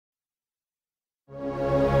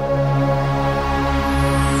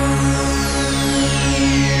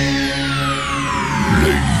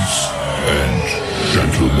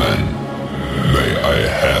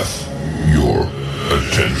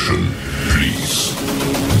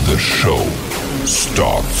show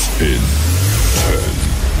starts in 10,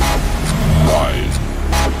 9,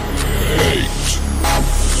 8,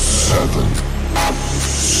 7,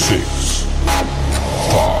 6,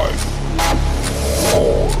 5,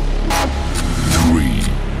 4, 3,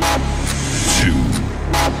 2,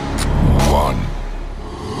 1,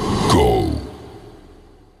 go.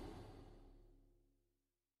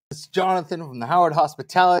 It's Jonathan from the Howard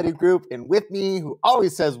Hospitality Group, and with me, who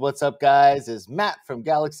always says what's up, guys, is Matt from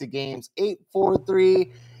Galaxy Games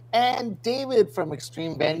 843 and David from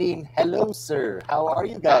Extreme Vending. Hello, sir. How are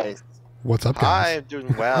you guys? What's up, guys? I'm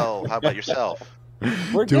doing well. How about yourself?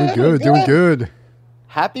 We're doing good. doing good.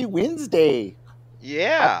 Happy Wednesday.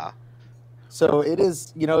 Yeah. So it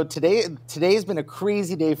is, today's been a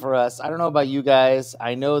crazy day for us. I don't know about you guys.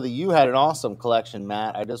 I know that you had an awesome collection,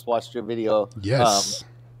 Matt. I just watched your video. Yes.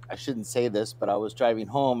 I shouldn't say this, but I was driving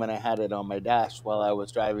home and I had it on my dash while I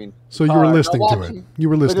was driving. So you were listening to it. You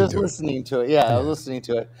were listening to it. Yeah, I was listening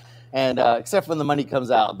to it. And except when the money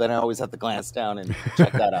comes out, then I always have to glance down and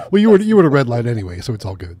check that out. Well, you were at a red light anyway, so it's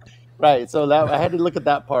all good. Right. So I had to look at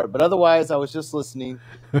that part. But otherwise, I was just listening.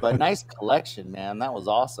 But nice collection, man. That was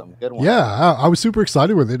awesome. Good one. Yeah, I was super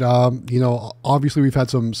excited with it. Obviously we've had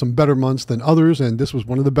some better months than others, and this was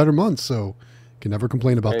one of the better months, so can never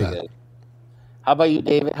complain about Very that. good. How about you,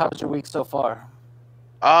 David? How's your week so far?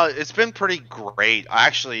 It's been pretty great.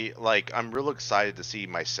 I'm real excited to see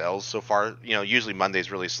my sales so far. Usually Monday's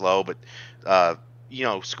really slow, but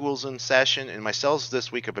school's in session, and my sales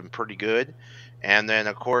this week have been pretty good. And then,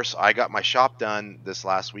 of course, I got my shop done this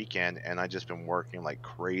last weekend, and I've just been working like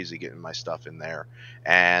crazy getting my stuff in there.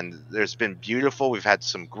 And there's been beautiful. We've had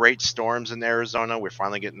some great storms in Arizona. We're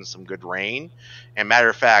finally getting some good rain. And matter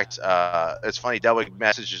of fact, it's funny, Delwig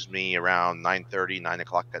messages me around 9:30, 9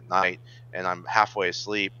 o'clock at night, and I'm halfway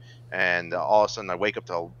asleep. And all of a sudden, I wake up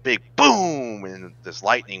to a big boom, and this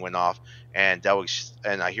lightning went off. And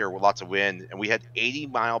I hear lots of wind, and we had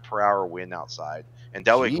 80-mile-per-hour wind outside. And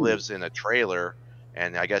Delwig lives in a trailer,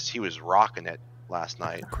 and I guess he was rocking it last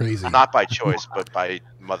night. Crazy. Not by choice, but by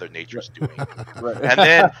Mother Nature's doing. And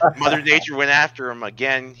then Mother Nature went after him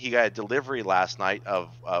again. He got a delivery last night of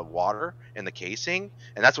water in the casing,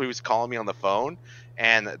 and that's what he was calling me on the phone.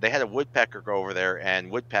 And they had a woodpecker go over there and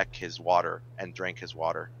woodpeck his water and drank his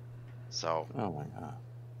water. So, oh my God.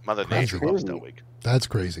 Mother Nature loves Delwig. That's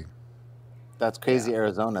crazy. That's crazy,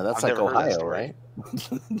 Arizona. That's I've like never heard that Ohio, story. right?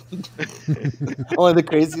 Only the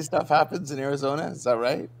crazy stuff happens in Arizona. Is that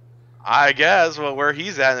right? I guess. Well, where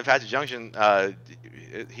he's at in Apache Junction,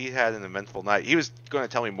 he had an eventful night. He was going to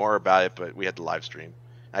tell me more about it, but we had the live stream.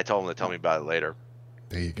 I told him to tell me about it later.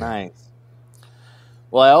 There you go. Nice.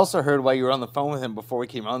 Well, I also heard while you were on the phone with him before we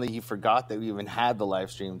came on that he forgot that we even had the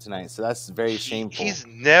live stream tonight. So that's very shameful. He's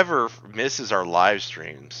never misses our live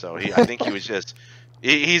stream. So I think he was just.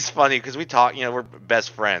 He's funny because we talk. We're best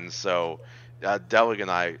friends. So Delwig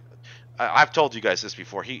and I've told you guys this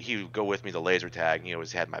before. He would go with me to laser tag. He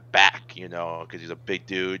always had my back. Because he's a big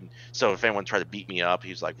dude. So if anyone tried to beat me up,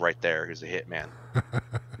 he's like right there. He's a hitman.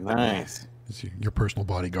 Nice. It's your personal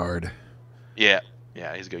bodyguard. Yeah,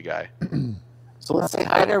 he's a good guy. So let's say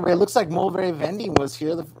hi to everybody. It looks like Mulberry Vending was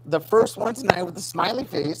here, the first one tonight with the smiley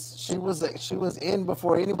face. She was in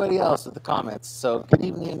before anybody else with the comments. So good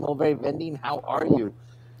evening, Mulberry Vending. How are you?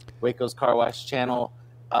 Waco's Car Wash channel,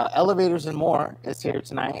 Elevators and More is here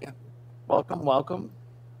tonight. Welcome.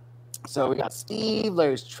 So we got Steve,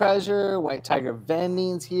 Larry's Treasure, White Tiger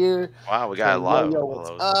Vending's here. Wow, we got a lot of what's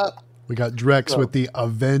those. up? We got Drex with the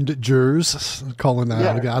Avengers calling that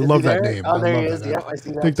out again. I love that name. Oh, there I he love is. that. Yep, I see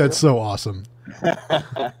that. I think that's so awesome.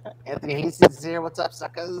 Anthony Hastings is here. What's up,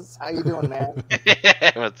 suckers? How you doing, man?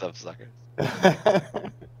 What's up, sucker? I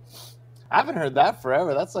haven't heard that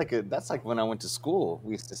forever. That's like when I went to school.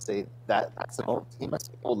 We used to say that. That's an old. He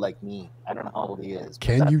must be old like me. I don't know how old he is.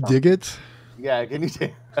 Can you dig it? Yeah, can you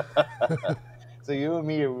dig? So you and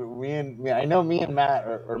me, I know me and Matt,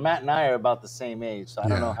 or Matt and I are about the same age. So I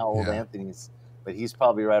don't know how old Anthony's, but he's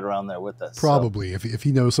probably right around there with us. Probably, so. if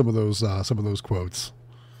he knows some of those quotes.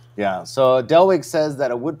 Yeah. So Delwig says that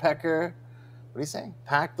a woodpecker, what do you say?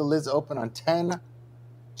 Packed the lids open on 10.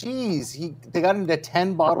 Geez, they got into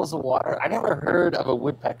 10 bottles of water. I never heard of a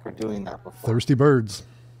woodpecker doing that before. Thirsty birds.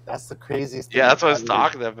 That's the craziest thing. Yeah, that's what I was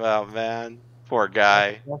talking about, man. Poor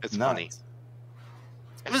guy. It's nuts. funny.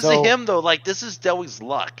 It was him though. Like, this is Delwig's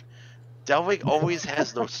luck. Delwig always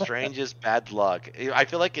has the strangest bad luck. I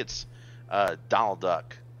feel like it's Donald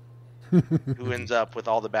Duck who ends up with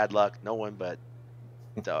all the bad luck. No one but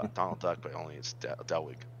Donald Duck, but only it's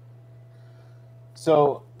Delwig.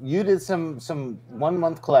 So you did some 1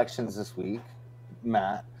 month collections this week,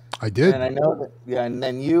 Matt. I did. And I know that, yeah. And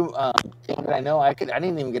then you, David, I know I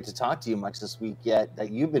didn't even get to talk to you much this week yet.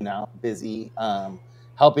 That you've been out busy,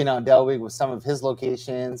 helping out Delwig with some of his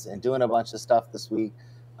locations and doing a bunch of stuff this week.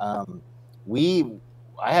 Um,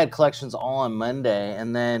 I had collections all on Monday,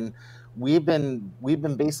 and then we've been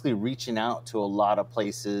basically reaching out to a lot of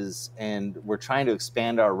places, and we're trying to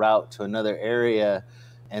expand our route to another area.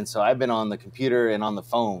 And so I've been on the computer and on the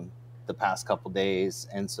phone the past couple days,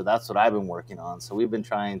 and so that's what I've been working on. So we've been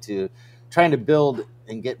trying to build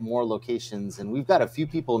and get more locations, and we've got a few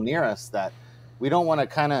people near us that we don't want to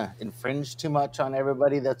kind of infringe too much on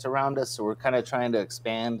everybody that's around us. So we're kind of trying to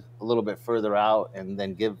expand a little bit further out, and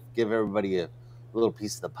then give everybody a little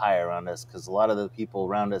piece of the pie around us, because a lot of the people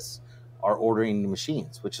around us are ordering the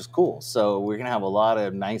machines, which is cool. So we're gonna have a lot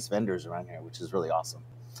of nice vendors around here, which is really awesome.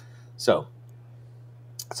 So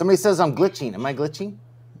somebody says I'm glitching. Am I glitching?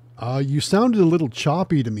 You sounded a little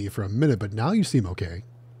choppy to me for a minute, but now you seem okay.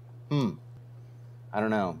 I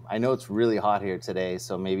don't know. I know it's really hot here today,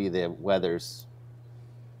 so maybe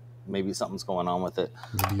maybe something's going on with it.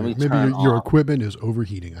 Maybe your equipment is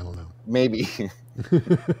overheating. I don't know. Maybe.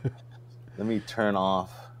 Let me turn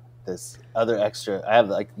off this other extra. I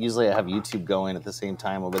have usually I have YouTube going at the same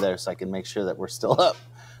time over there, so I can make sure that we're still up.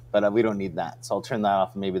 But we don't need that, so I'll turn that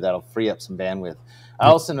off, and maybe that'll free up some bandwidth. I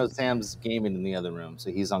also know Sam's gaming in the other room,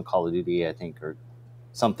 so he's on Call of Duty, I think, or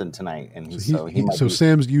something tonight, and so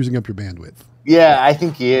Sam's using up your bandwidth. Yeah, I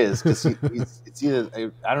think he is, because it's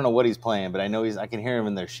either I don't know what he's playing, but I know I can hear him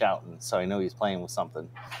in there shouting, so I know he's playing with something.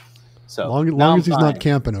 So long as he's not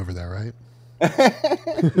camping over there, right?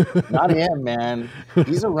 Not him, man.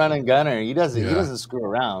 He's a run and gunner. He doesn't screw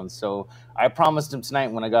around. So I promised him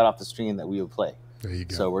tonight when I got off the stream that we would play. There you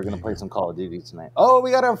go. So we're gonna play some Call of Duty tonight. Oh,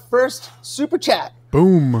 we got our first super chat.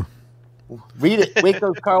 Boom. Read it.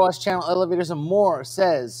 Waco's Car Wash Channel, Elevators, and More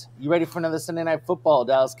says, "You ready for another Sunday Night Football?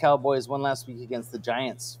 Dallas Cowboys won last week against the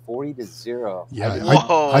Giants, 40-0." Yeah,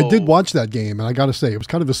 I did watch that game, and I got to say, it was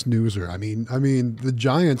kind of a snoozer. I mean, the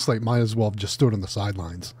Giants might as well have just stood on the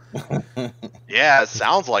sidelines. Yeah, it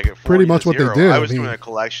sounds like it. Pretty much what they did. I was doing a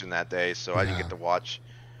collection that day, so I didn't get to watch.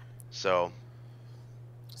 So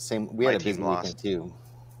same. We had a busy weekend too,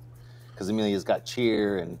 because Amelia's got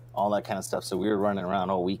cheer and all that kind of stuff. So we were running around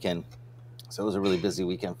all weekend. So it was a really busy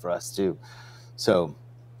weekend for us too. So,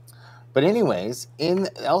 but anyways,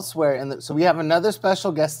 so we have another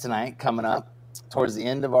special guest tonight coming up towards the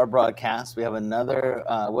end of our broadcast. We have another.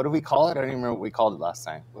 What do we call it? I don't even remember what we called it last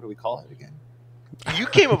time. What do we call it again? You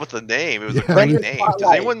came up with the name. It was a great name.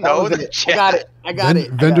 Does anyone know the chat? I got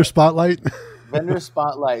it. Vendor Spotlight. Vendor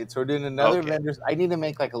Spotlight. So we're doing another vendor. I need to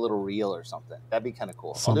make like a little reel or something. That'd be kind of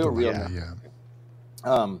cool. I'll do a reel.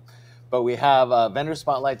 Yeah. But we have Vendor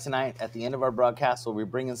Spotlight tonight at the end of our broadcast. So we're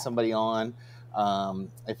bringing somebody on.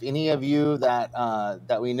 If any of you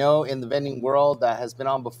that we know in the vending world that has been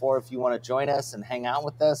on before, if you want to join us and hang out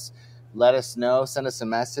with us, let us know. Send us a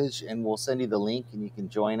message, and we'll send you the link, and you can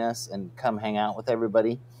join us and come hang out with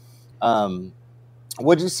everybody.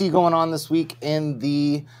 What did you see going on this week in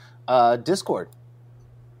the Discord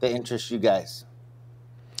that interests you guys?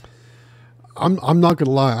 I'm not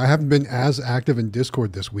gonna lie, I haven't been as active in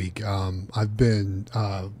Discord this week. I've been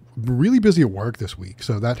really busy at work this week,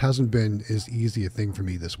 so that hasn't been as easy a thing for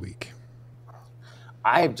me this week.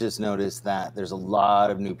 I've just noticed that there's a lot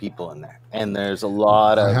of new people in there, and there's a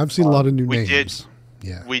lot of. I have seen a lot of new names.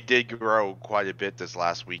 We did grow quite a bit this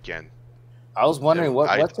last weekend. I was wondering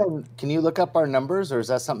can you look up our numbers, or is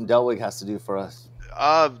that something Delwig has to do for us?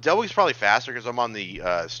 Delwig's probably faster because I'm on the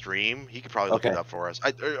stream. He could probably look it up for us.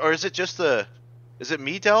 Or is it just is it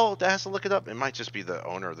me, Del, that has to look it up? It might just be the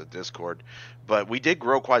owner of the Discord. But we did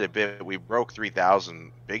grow quite a bit. We broke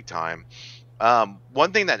 3,000 big time.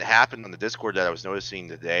 One thing that happened on the Discord that I was noticing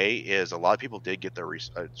today is a lot of people did get their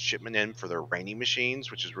shipment in for their raining machines,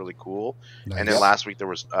 which is really cool. Nice. And then last week there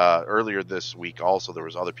was earlier this week also there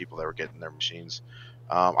was other people that were getting their machines.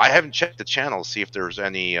 I haven't checked the channel to see if there's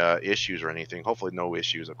any issues or anything. Hopefully no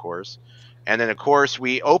issues, of course. And then, of course,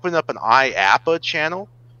 we opened up an IAPA channel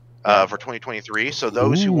for 2023. So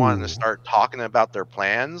those who wanted to start talking about their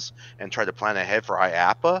plans and try to plan ahead for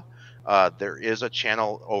IAPA, there is a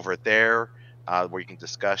channel over there where you can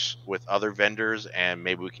discuss with other vendors, and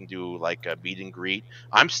maybe we can do like a meet and greet.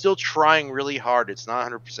 I'm still trying really hard. It's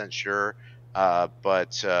not 100% sure,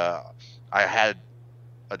 but I had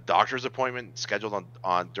a doctor's appointment scheduled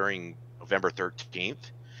on during November 13th,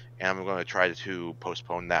 and I'm going to try to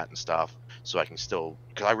postpone that and stuff so I can still,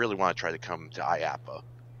 because I really want to try to come to IAPA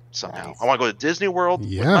somehow. Nice. I want to go to Disney World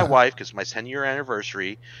with my wife because my 10-year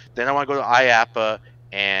anniversary. Then I want to go to IAPA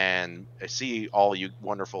and see all you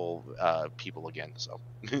wonderful people again. So,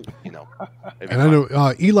 you know, it'd be And I fun.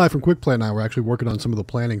 know Eli from Quick Plan and I were actually working on some of the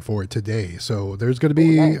planning for it today. So there's going to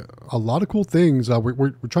be nice. a lot of cool things.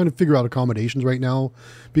 We're trying to figure out accommodations right now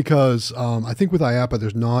because I think with IAPA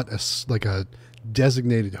there's not like a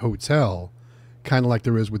designated hotel, kind of like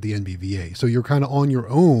there is with the NBVA. So you're kind of on your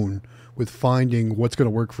own with finding what's going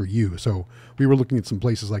to work for you. So we were looking at some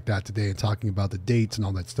places like that today and talking about the dates and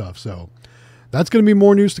all that stuff. So that's going to be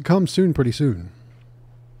more news to come soon, pretty soon.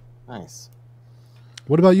 Nice.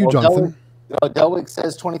 What about you, Jonathan? Delwick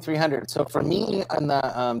says 2,300. So for me on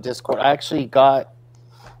the Discord, I actually got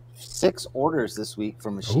 6 orders this week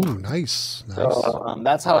for machines. Oh, nice. So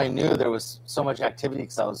that's how I knew there was so much activity,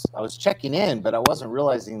 because I was checking in, but I wasn't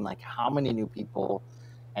realizing like how many new people.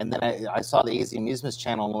 And then I saw the AZ Amusements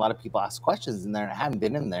channel, and a lot of people asked questions in there, and I hadn't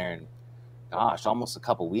been in there in, gosh, almost a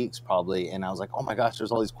couple weeks probably. And I was like, oh my gosh,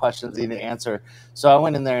 there's all these questions I need to answer. So I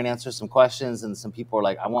went in there and answered some questions, and some people were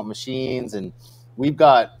like, I want machines. And we've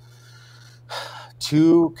got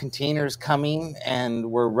 2 containers coming, and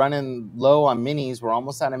we're running low on minis. We're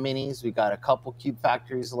almost out of minis. We got a couple cube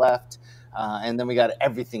factories left, and then we got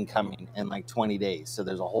everything coming in like 20 days. So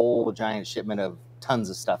there's a whole giant shipment of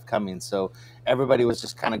tons of stuff coming. So everybody was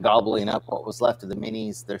just kind of gobbling up what was left of the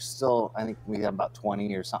minis. There's still, I think we have about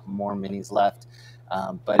 20 or something more minis left.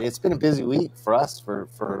 But it's been a busy week for us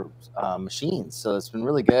for machines. So it's been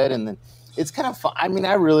really good. And then it's kind of fun. I mean,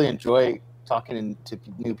 I really enjoy talking to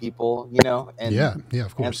new people, you know, and yeah,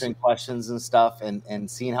 of course, answering questions and stuff,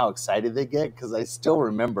 and seeing how excited they get. Because I still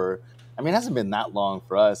remember, I mean, it hasn't been that long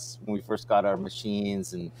for us when we first got our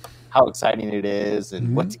machines, and how exciting it is,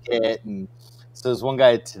 and what to get. And so there's one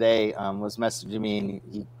guy today was messaging me,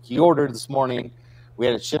 and he ordered this morning. We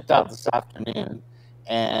had it shipped out this afternoon,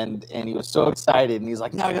 and he was so excited, and he's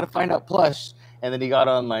like, now I got to find out plush. And then he got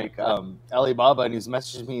on like Alibaba, and he was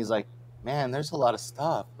messaging me. He's like, man, there's a lot of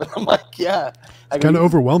stuff. But I'm like, yeah. It's kind of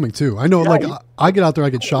overwhelming too. I know, like I get out there, I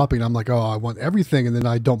get shopping. I'm like, oh, I want everything. And then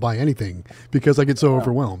I don't buy anything because I get so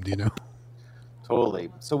overwhelmed, you know? Totally.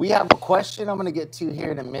 So we have a question I'm going to get to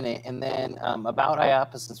here in a minute. And then about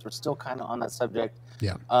IAPA, since we're still kind of on that subject.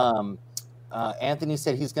 Yeah. Anthony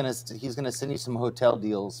said he's going to send you some hotel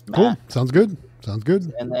deals, Matt. Cool. Sounds good.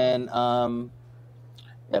 And then,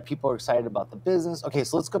 yeah, people are excited about the business. Okay,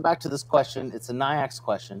 so let's go back to this question. It's a NIAX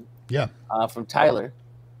question. Yeah. From Tyler,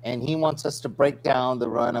 and he wants us to break down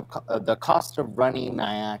the cost of running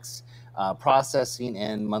NIAX, processing,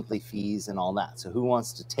 and monthly fees and all that. So who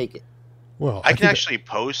wants to take it? Well, I can actually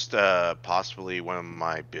post possibly one of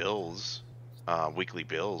my bills, weekly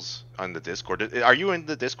bills, on the Discord. Are you in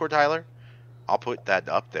the Discord, Tyler? I'll put that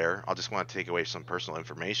up there. I'll just want to take away some personal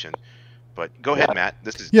information. But go ahead, Matt.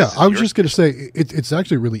 I was just going to say, it's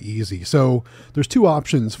actually really easy. So there's 2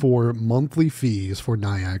 options for monthly fees for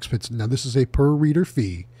NIAX. Now, this is a per reader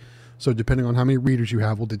fee. So depending on how many readers you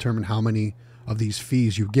have will determine how many of these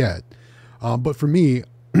fees you get. But for me,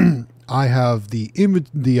 I have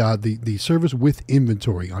the service with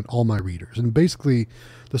inventory on all my readers. And basically,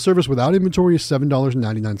 the service without inventory is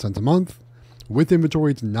 $7.99 a month. With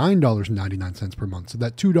inventory, it's $9.99 per month. So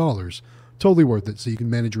that $2, totally worth it, so you can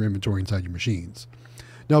manage your inventory inside your machines.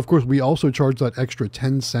 Now, of course, we also charge that extra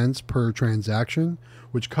 10 cents per transaction,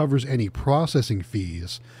 which covers any processing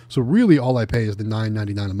fees. So really all I pay is the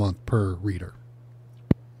 $9.99 a month per reader.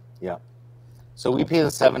 Yeah. So we pay the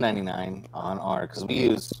 $7.99 on our, because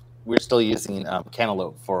we're still using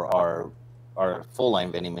Cantaloupe for our full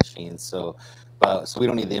line vending machines. So we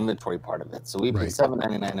don't need the inventory part of it. So we pay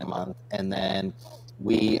 $7.99 a month, and then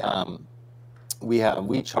we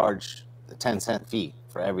charge a 10-cent fee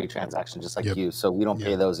for every transaction, just like you. So we don't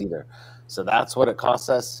pay those either. So that's what it costs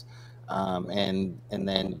us. And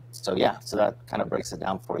then so that kind of breaks it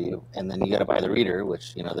down for you. And then you got to buy the reader,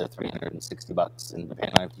 which they're $360, and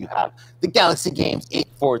depending on if you have the Galaxy Games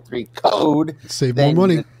 843 code, save more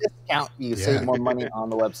money. Discount, you save more money on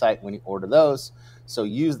the website when you order those. So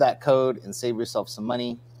use that code and save yourself some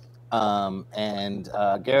money. And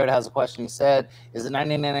Garrett has a question. He said, is it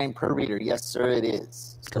 $9.99 per reader? Yes, sir, it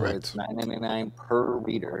is. So correct. It's $9.99 per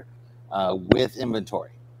reader with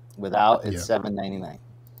inventory. Without, it's $7.99.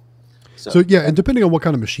 So yeah, and depending on what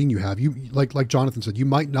kind of machine you have, you like Jonathan said, you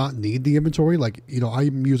might not need the inventory. Like,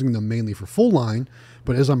 I'm using them mainly for full line,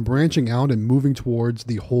 but as I'm branching out and moving towards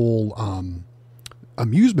the whole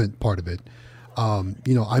amusement part of it,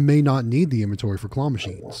 I may not need the inventory for claw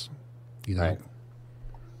machines. Right.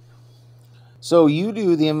 So you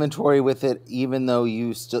do the inventory with it, even though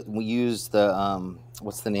you still use the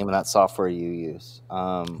what's the name of that software you use?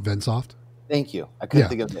 Vensoft. Thank you. I couldn't Yeah.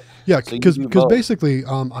 think of it. Yeah, So you because do both. basically,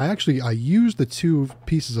 I use the two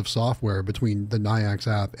pieces of software between the Nayax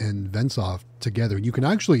app and Vensoft together. You can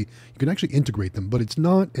actually integrate them, but it's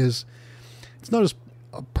not as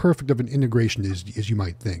perfect of an integration as you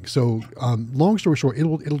might think. So, long story short,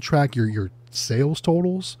 it'll track your sales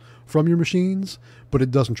totals from your machines, but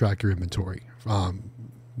it doesn't track your inventory.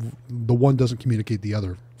 The one doesn't communicate the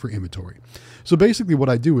other for inventory. So basically, what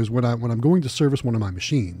I do is when I'm going to service one of my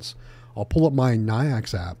machines, I'll pull up my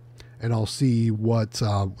Nayax app and I'll see what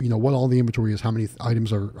what all the inventory is, how many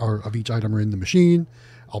items are of each item are in the machine.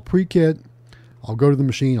 I'll pre-kit, I'll go to the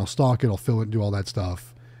machine, I'll stock it, I'll fill it, do all that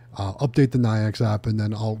stuff. Update the Nayax app, and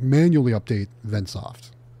then I'll manually update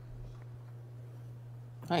Vensoft.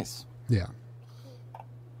 Nice. Yeah.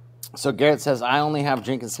 So Garrett says, I only have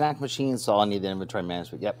drink and snack machines, so I'll need the inventory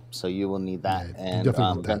management. Yep. So you will need that. Yeah, and definitely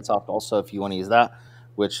want that. Vensoft also, if you want to use that,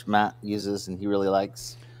 which Matt uses and he really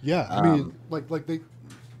likes. Yeah, I mean, like they,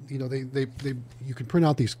 you can print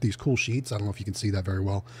out these cool sheets. I don't know if you can see that very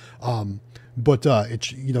well, but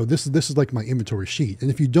it's this is like my inventory sheet. And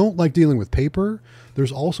if you don't like dealing with paper,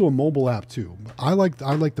 there's also a mobile app too. I like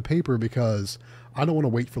the paper because I don't want to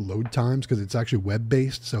wait for load times because it's actually web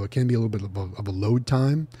based, so it can be a little bit of a load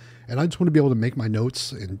time. And I just want to be able to make my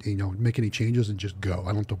notes and make any changes and just go.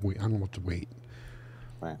 I don't have to wait. I don't have to wait.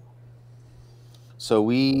 Right. So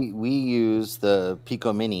we use the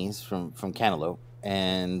Pico Minis from Cantaloupe,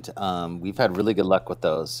 and we've had really good luck with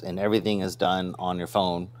those. And everything is done on your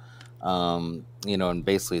phone, and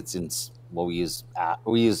basically it's in. Well, we use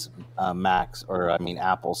Macs, or I mean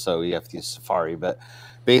Apple, so you have to use Safari. But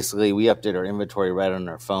basically, we update our inventory right on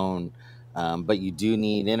our phone. But you do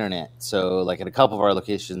need internet. So, like at a couple of our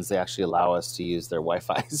locations, they actually allow us to use their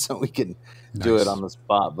Wi-Fi, so we can do it on the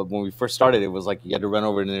spot. But when we first started, it was like you had to run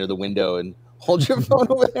over near the window and hold your phone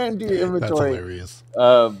over there and do your inventory. That's hilarious.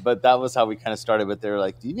 But that was how we kind of started. But they were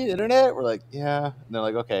like, "Do you need internet?" We're like, "Yeah." And they're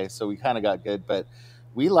like, "Okay." So we kind of got good, but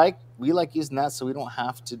we like using that, so we don't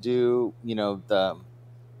have to do the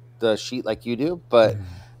sheet like you do. But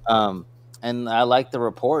and I like the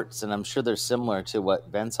reports, and I'm sure they're similar to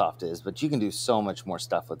what Vensoft is, but you can do so much more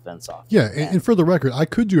stuff with Vensoft. Yeah, and for the record, I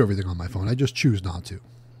could do everything on my phone. I just choose not to.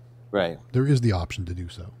 Right. There is the option to do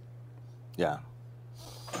so. Yeah.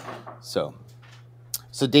 So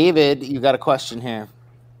David, you got a question here.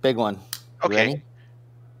 Big one. You Okay. ready?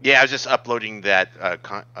 Yeah, I was just uploading that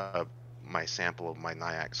my sample of my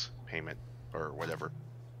Nayax payment or whatever.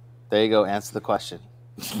 There you go. Answer the question.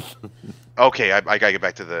 Okay, I gotta get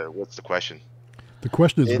back to what's the question? The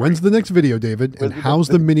question is, when's the next video, David? And how's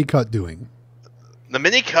the mini cut doing? The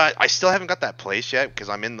mini cut, I still haven't got that place yet because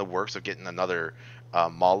I'm in the works of getting another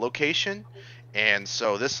mall location. And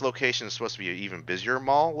so this location is supposed to be an even busier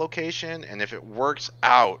mall location. And if it works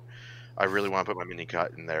out, I really want to put my mini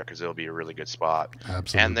cut in there because it'll be a really good spot.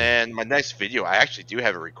 Absolutely. And then my next video, I actually do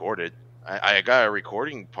have it recorded. I got a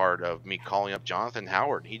recording part of me calling up Jonathan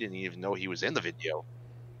Howard. He didn't even know he was in the video.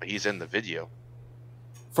 But he's in the video.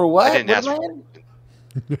 For what? I didn't ask for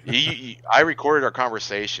I recorded our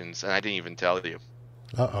conversations, and I didn't even tell you.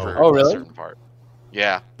 Uh-oh. For Oh, a really? certain part.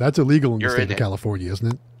 Yeah. That's illegal in the You're state in of it. California,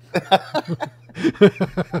 isn't it?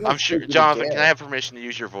 I'm sure, Jonathan, can I have permission to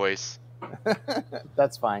use your voice?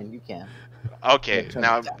 That's fine. You can. Okay, Turn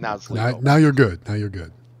now it down. it's legal. Now you're good. Now you're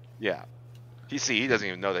good. Yeah. He doesn't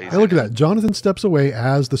even know that he's Hey, look in at that. Jonathan steps away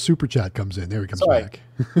as the super chat comes in. There he comes Sorry. back.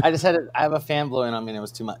 I just I have a fan blowing on me and it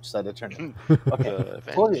was too much, so I had to turn it. Okay.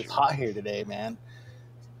 Boy, it's hot here today, man.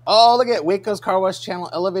 Oh, look at Waco's Car Wash Channel,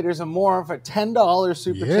 Elevators and More for $10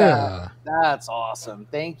 super Yeah. chat. That's awesome.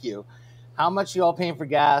 Thank you. How much you all paying for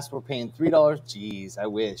gas? We're paying $3. Jeez, I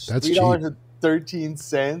wish. That's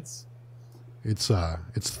 $3.13. It's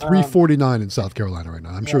 $3.49 in South Carolina right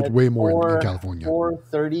now. I'm sure it's way more in California.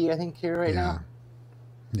 $4.30, I think, here right now.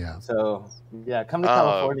 Yeah. So yeah, come to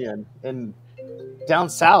California and down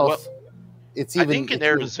south. It's even. I think in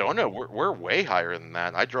Arizona we're way higher than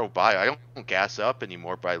that. I drove by. I don't gas up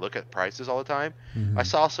anymore, but I look at prices all the time. Mhm. I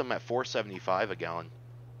saw some at $4.75 a gallon,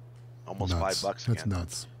 almost Nuts. $5 That's again.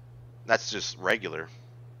 nuts. That's just regular.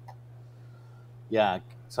 Yeah,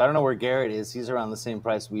 so I don't know where Garrett is. He's around the same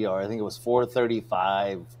price we are. I think it was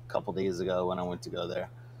 $4.35 a couple days ago when I went to go there.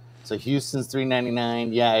 So Houston's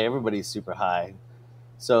 $3.99. Yeah, everybody's super high.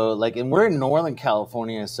 So and we're in Northern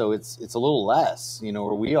California, so it's a little less.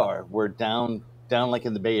 Where we are, we're down like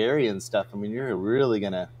in the Bay Area and stuff. I mean, you're really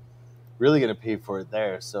gonna pay for it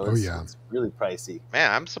there. So it's really pricey.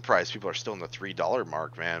 Man, I'm surprised people are still in the $3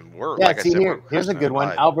 mark, man. Here's a good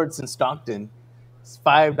one. Albert's in Stockton. It's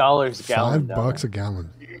 $5 a gallon. $5 a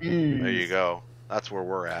gallon. There you go. That's where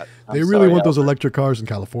we're at. They really want those electric cars in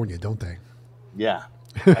California, don't they? Yeah.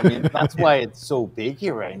 I mean, that's why it's so big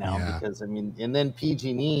here right now. Yeah. Because I mean, and then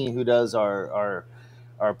PG&E, who does our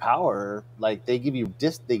power, like they give you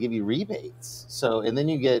rebates. So and then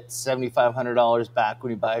you get $7,500 back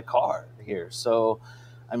when you buy a car here. So,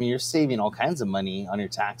 I mean, you're saving all kinds of money on your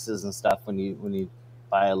taxes and stuff when you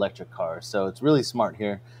buy an electric car. So it's really smart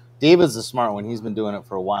here. David's a smart one. He's been doing it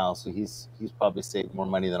for a while, so he's probably saved more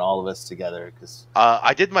money than all of us together. Because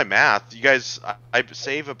I did my math. You guys, I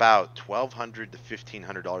save about $1,200 to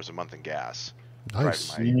 $1,500 a month in gas.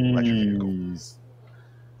 Nice. Driving my electric vehicle.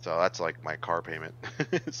 So that's like my car payment.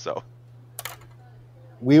 So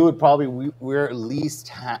we would probably we're at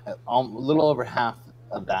least a little over half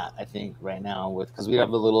of that, I think, right now, because we have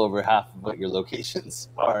a little over half of what your locations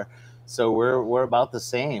are. So we're about the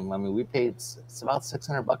same. I mean, we paid it's about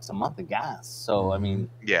 $600 a month of gas. So I mean,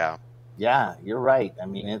 yeah, you're right. I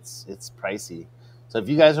mean, it's pricey. So if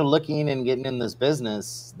you guys are looking and getting in this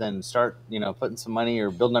business, then start putting some money or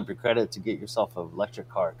building up your credit to get yourself an electric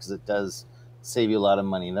car, because it does save you a lot of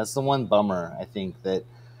money. And that's the one bummer, I think, that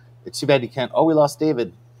it's too bad you can't. Oh, we lost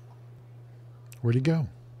David. Where'd he go?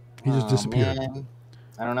 He just disappeared. Man.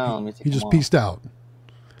 I don't know. Let me take He just him pieced out.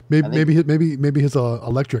 Maybe his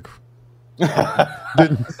electric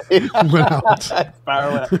didn't went out.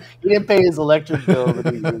 Power went out. He didn't pay his electric bill,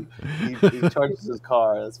 but he charges his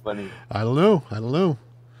car. That's funny. I don't know.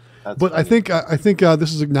 That's But funny. I think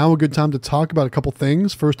this is now a good time to talk about a couple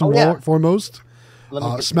things. First and foremost, Let me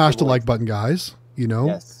get smash the giveaway. like button, guys.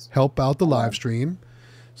 Yes. Help out the live stream.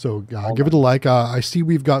 So give it a like. I see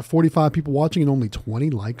we've got 45 people watching and only 20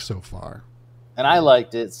 likes so far. And I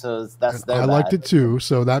liked it, so that's their I liked it too.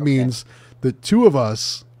 So that means the two of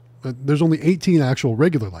us, there's only 18 actual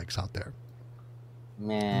regular likes out there.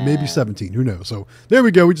 Man. Maybe 17. Who knows? So there we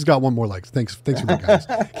go. We just got one more like. Thanks for that,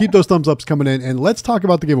 guys. Keep those thumbs ups coming in. And let's talk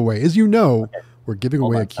about the giveaway. As you know, we're giving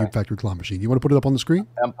away a Cube Factory claw machine. You want to put it up on the screen?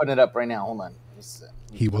 I'm putting it up right now. Hold on.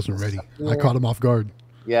 He wasn't ready. I caught him off guard.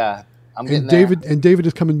 Yeah. I'm And getting there. David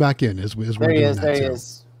is coming back in as we're There doing he is. that There he too.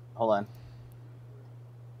 is. Hold on.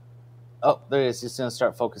 Oh, there he is. He's going to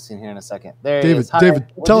start focusing here in a second. There he is. Hi. David,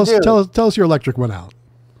 What'd you do? tell us your electric went out.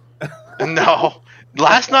 no.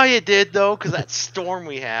 Last night it did though, because that storm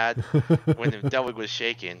we had when the Delwig was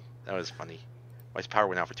shaking. That was funny. My power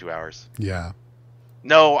went out for 2 hours. Yeah.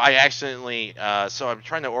 No, I accidentally. So I'm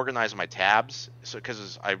trying to organize my tabs. So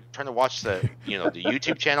because I'm trying to watch the the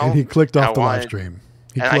YouTube channel. And he clicked off the live stream.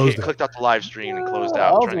 He closed it. clicked off the live stream and closed I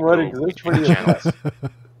out. was Trying to running, go 'cause it's between the pretty- channels.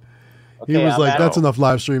 He Okay, was I'm like, at "That's it. enough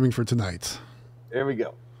live streaming for tonight." There we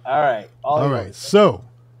go. All right. All right. So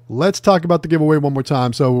let's talk about the giveaway one more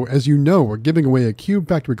time. So as you know, we're giving away a Cube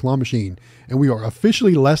Factory claw machine, and we are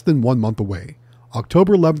officially less than 1 month away.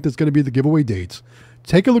 October 11th is going to be the giveaway dates.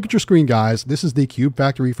 Take a look at your screen, guys. This is the Cube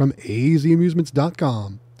Factory from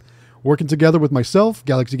azamusements.com. Working together with myself,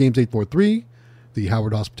 Galaxy Games 843, the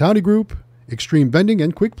Howard Hospitality Group, Extreme Vending,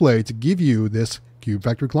 and Quick Play to give you this Cube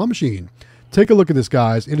Factory claw machine. Take a look at this,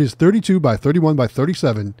 guys. It is 32 by 31 by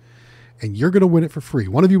 37, and you're going to win it for free.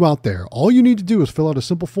 One of you out there, all you need to do is fill out a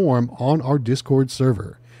simple form on our Discord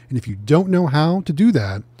server. And if you don't know how to do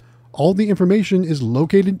that, all the information is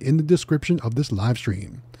located in the description of this live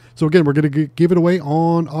stream. So again, we're going to give it away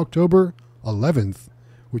on October 11th,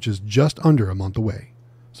 which is just under a month away.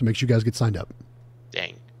 So make sure you guys get signed up.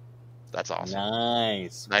 Dang, that's awesome.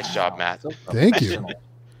 Nice. Nice job, Matt. So Thank you. professional.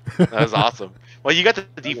 That was awesome. Well, you got the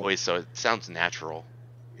deep voice, so it sounds natural.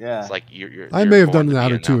 Yeah. It's like you're I may have born done to an be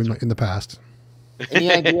out or two announcer. in the past.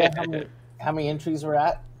 Any idea how many entries we're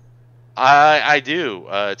at? I do.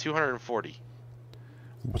 240.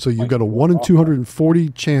 So you've got a 1 in 240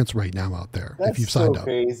 chance right now out there That's if you've signed so up.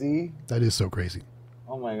 crazy. That is so crazy.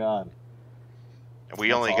 Oh my god. And we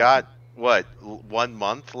That's only awesome. got what 1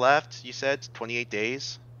 month left. You said 28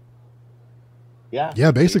 days. Yeah.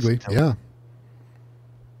 Yeah, basically. Tell Yeah.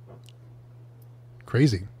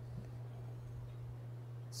 Crazy.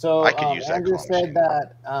 So I could use that Andrew claw said machine.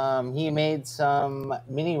 that he made some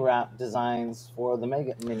mini wrap designs for the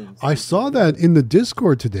Mega Minis. I saw that in the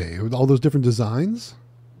Discord today with all those different designs.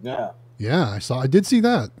 Yeah. Yeah, I did see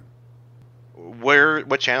that.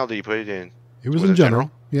 What channel did you put it in? It was Was in it general.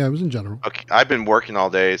 general? Yeah, it was in general. Okay, I've been working all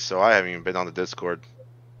day, so I haven't even been on the Discord.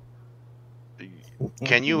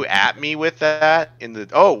 Can you at me with that in the?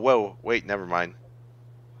 Oh, whoa, wait, never mind.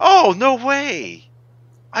 Oh, no way!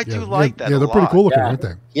 I do like that. Yeah, a they're pretty lot. cool looking, Yeah. aren't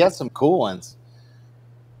they? He has some cool ones.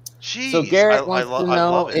 Jeez, So Garrett I wants to I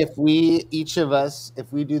know love it. if we, each of us,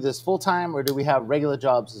 if we do this full time or do we have regular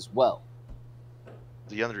jobs as well?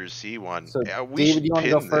 The undersea one. So Yeah, we David, should you want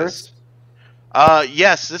to go pin this. first?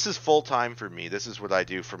 Yes, this is full time for me. This is what I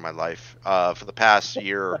do for my life. For the past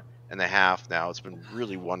year and a half now, it's been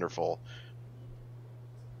really wonderful.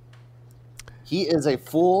 He is a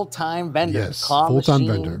full-time vendor. Yes, Claw full-time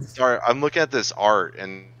machines. vendor. Sorry, I'm looking at this art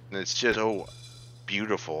and it's just so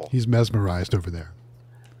beautiful. He's mesmerized over there.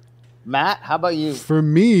 Matt, how about you? For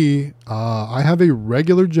me, I have a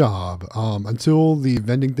regular job until the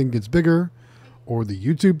vending thing gets bigger or the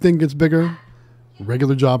YouTube thing gets bigger.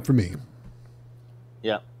 Regular job for me.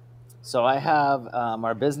 Yeah. So I have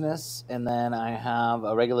our business, and then I have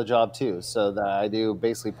a regular job too. So that I do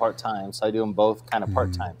basically part-time. So I do them both kind of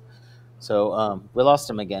part-time. So we lost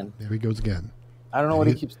him again. There he goes again. I don't know what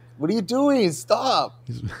he keeps. What are you doing? Stop.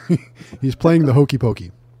 He's playing the hokey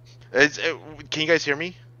pokey. Can you guys hear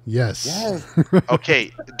me? Yes. Yes.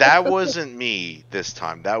 Okay, that wasn't me this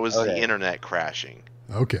time. That was the Okay. internet crashing.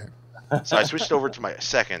 Okay. So I switched over to my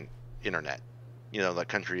second internet. The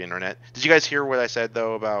country internet. Did you guys hear what I said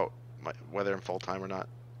though about whether I'm full time or not?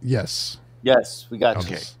 Yes. Yes, we got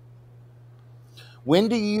Okay. you. When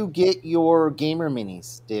do you get your gamer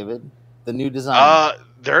minis, David? The new design.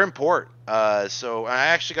 They're in port. So I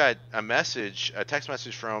actually got a text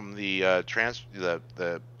message from the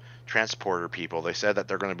transporter people. They said that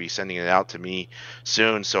they're going to be sending it out to me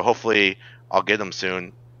soon. So hopefully I'll get them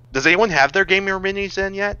soon. Does anyone have their gamer minis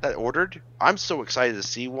in yet that ordered? I'm so excited to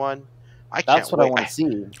see one. That's what wait. I want to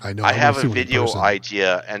see. I know. I I have wanna see a one in video person.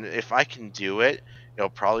 idea, and if I can do it, it'll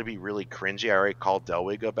probably be really cringy. I already called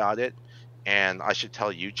Delwig about it, and I should tell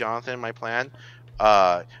you, Jonathan, my plan.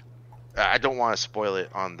 I don't want to spoil it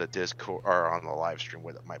on the Discord or on the live stream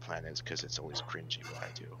what my plan is, because it's always cringy what I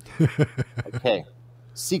do. Okay.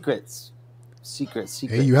 Secrets.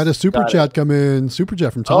 Hey, you had a super Got it. chat come in. Super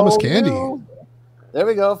chat from Thomas Candy. no. There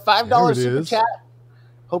we go. $5 There it super is. chat.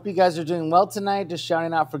 Hope you guys are doing well tonight. Just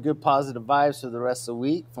shouting out for good positive vibes for the rest of the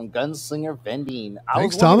week from Gunslinger Vending. Thanks, I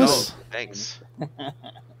was Thomas. Thanks.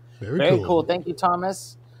 Very cool. Thank you,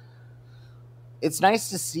 Thomas. It's nice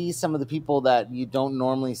to see some of the people that you don't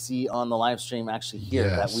normally see on the live stream actually here.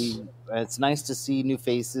 Yes. It's nice to see new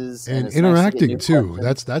faces And it's nice to get interacting new too.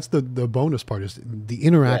 questions. That's the bonus part is the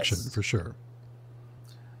interaction Yes. for sure.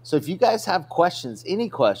 So if you guys have questions, any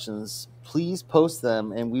questions, please post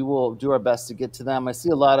them and we will do our best to get to them. I see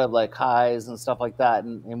a lot of like highs and stuff like that,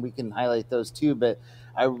 and we can highlight those too. But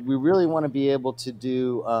we really want to be able to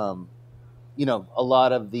do, a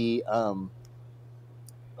lot of the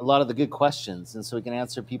good questions, and so we can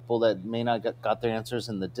answer people that may not got their answers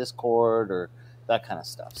in the Discord or that kind of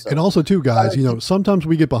stuff. So And also too, guys, sometimes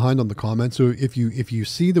we get behind on the comments. So if you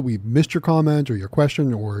see that we've missed your comment or your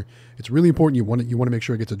question, or it's really important, you want to make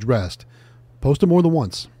sure it gets addressed, post it more than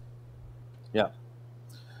once. yeah.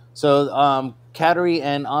 So Cattery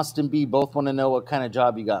and Austin B both want to know what kind of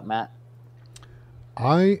job you got, Matt.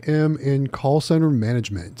 I am in call center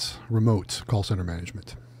management, remote call center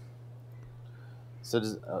management. So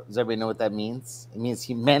does everybody know what that means? It means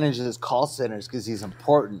he manages call centers because he's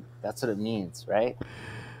important. That's what it means, right?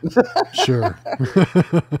 Sure.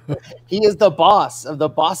 He is the boss of the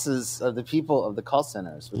bosses of the people of the call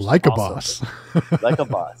centers. Which is Like a awesome. boss. Like a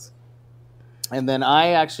boss. And then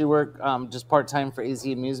I actually work just part-time for AZ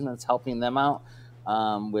Amusements, helping them out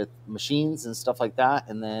with machines and stuff like that.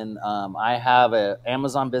 And then I have an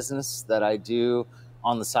Amazon business that I do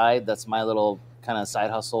on the side. That's my little kind of side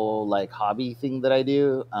hustle, like hobby thing that I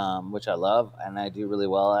do, which I love, and I do really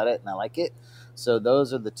well at it, and I like it. So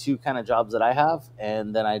those are the two kind of jobs that I have.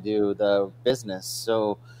 And then I do the business.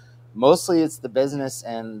 So mostly it's the business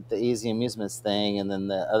and the AZ Amusements thing. And then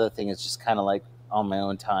the other thing is just kind of like on my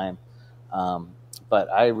own time. But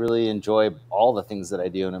I really enjoy all the things that I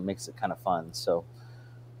do, and it makes it kind of fun. So,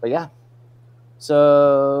 but yeah.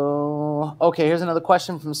 So, okay, here's another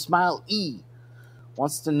question from Smile E.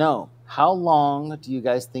 Wants to know, how long do you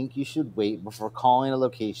guys think you should wait before calling a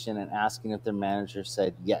location and asking if their manager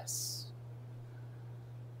said yes?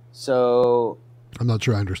 So, I'm not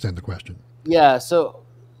sure I understand the question. yeah, so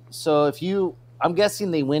if you, I'm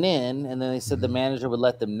guessing they went in and then they said the manager would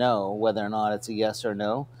let them know whether or not it's a yes or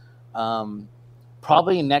no.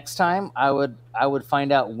 Probably next time I would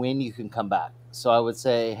find out when you can come back. So I would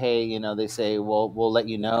say, hey, they say, well, we'll let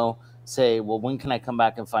you know. Say, well, when can I come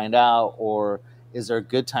back and find out? Or is there a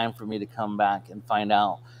good time for me to come back and find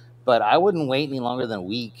out? But I wouldn't wait any longer than a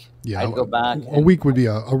week. Yeah, I'd go back. A week would be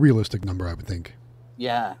a realistic number, I would think.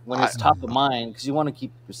 Yeah, when it's top of mind, because you want to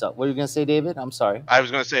keep yourself. What are you going to say, David? I'm sorry. I was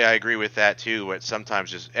going to say I agree with that too, but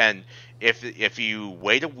sometimes if you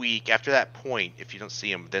wait a week after that point, if you don't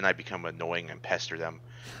see them, then I become annoying and pester them,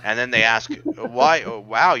 and then they ask why. Oh,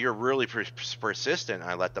 wow, you're really persistent.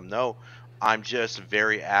 I let them know I'm just a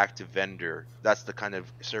very active vendor. That's the kind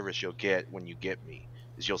of service you'll get when you get me,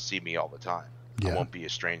 is you'll see me all the time. Yeah. I won't be a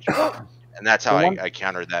stranger, and that's how I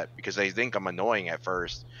counter that, because they think I'm annoying at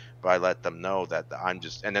first. But I let them know that I'm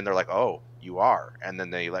just, and then they're like, "Oh, you are, and then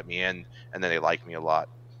they let me in, and then they like me a lot.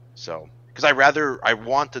 So because I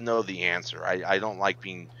want to know the answer. I don't like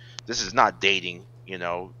being. This is not dating.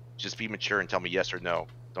 Just be mature and tell me yes or no.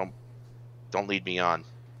 Don't lead me on.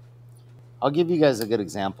 I'll give you guys a good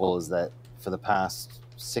example. Is that for the past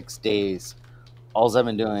 6 days, all I've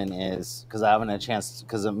been doing is, because I haven't had a chance,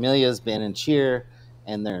 because Amelia's been in cheer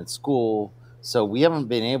and they're in school, so we haven't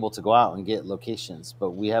been able to go out and get locations,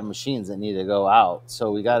 but we have machines that need to go out,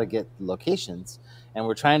 so we got to get locations, and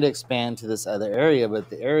we're trying to expand to this other area, but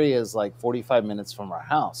the area is like 45 minutes from our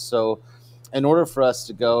house. So in order for us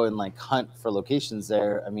to go and like hunt for locations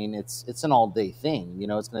there, I mean, it's an all day thing.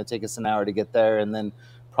 It's going to take us an hour to get there, and then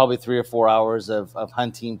probably 3 or 4 hours of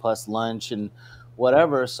hunting plus lunch and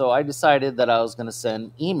whatever. So I decided that I was going to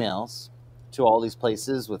send emails to all these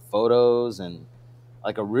places with photos and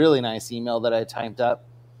like a really nice email that I typed up,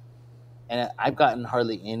 and I've gotten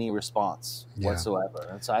hardly any response whatsoever.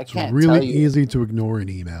 And so I can't really tell you. Easy to ignore an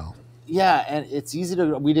email. Yeah, and it's easy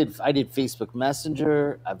to. I did Facebook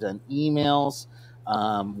Messenger. I've done emails.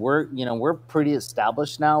 We're pretty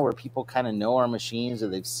established now, where people kind of know our machines, or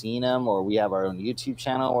they've seen them, or we have our own YouTube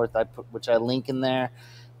channel, which I link in there,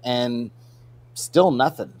 and still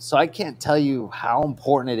nothing. So I can't tell you how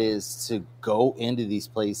important it is to go into these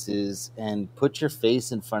places and put your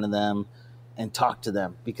face in front of them and talk to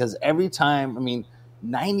them, because every time,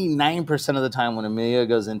 99% of the time when Amelia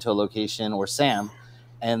goes into a location, or Sam,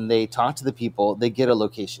 and they talk to the people, they get a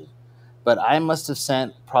location. But I must have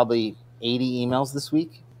sent probably 80 emails this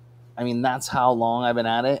week. That's how long I've been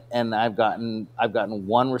at it, and I've gotten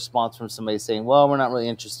one response from somebody saying, well, we're not really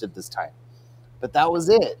interested this time. But that was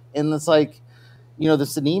it. And it's like,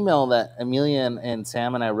 there's an email that Amelia and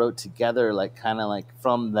Sam and I wrote together, like kind of like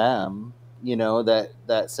from them,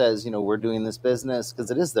 that says, we're doing this business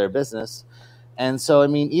because it is their business. And so,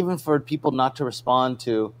 even for people not to respond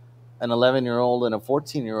to an 11-year-old and a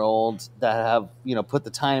 14-year-old that have, put the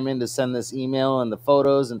time in to send this email and the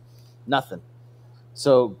photos and nothing.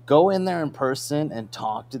 So go in there in person and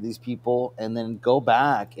talk to these people, and then go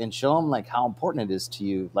back and show them like how important it is to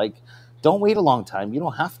you. Like, don't wait a long time. You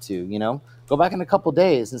don't have to, go back in a couple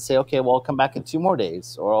days and say, okay, well, I'll come back in 2 more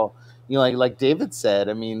days. Or, like David said,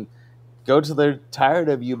 go till they're tired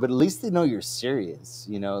of you, but at least they know you're serious.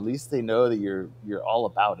 At least they know that you're all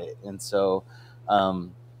about it. And so,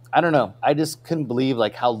 I don't know. I just couldn't believe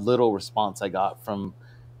like how little response I got from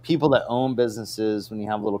people that own businesses when you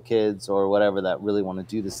have little kids or whatever that really want to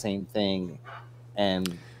do the same thing,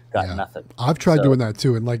 and got nothing. I've tried doing that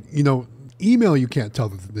too. And like, email, you can't tell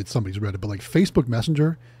that somebody's read it, but like Facebook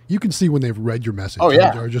Messenger, you can see when they've read your message. Oh,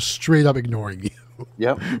 yeah. Or just straight up ignoring you.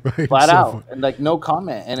 Yep. Right? Flat out. Fun. And like no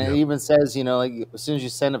comment. And it even says, like as soon as you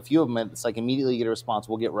send a few of them, it's like immediately you get a response.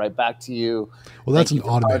 We'll get right back to you. Well, that's an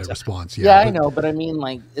automated response. Yeah, I know. But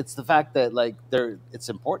like, it's the fact that like it's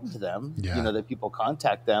important to them, that people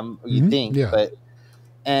contact them, or you think,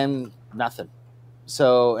 and nothing.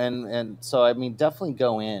 So, and so, definitely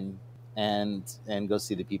go in and go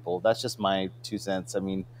see the people. That's just my 2 cents.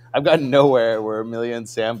 I've gotten nowhere where Amelia and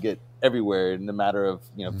Sam get everywhere in a matter of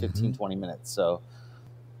 15, 20 minutes. So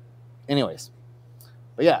anyways,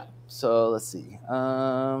 but yeah, so let's see,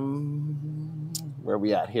 where are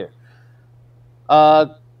we at here?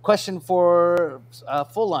 Question for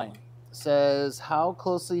Full Line says, how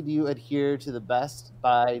closely do you adhere to the best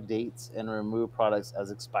buy dates and remove products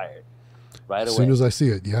as expired right away? As soon as I see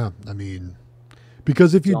it,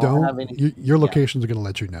 because if you don't, your locations are going to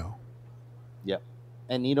let you know. Yep.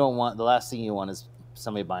 And you don't want, the last thing you want is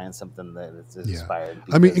somebody buying something that is expired.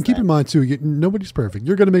 And keep in mind too, nobody's perfect.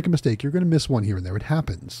 You're going to make a mistake. You're going to miss one here and there. It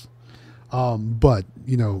happens. But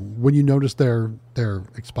when you notice they're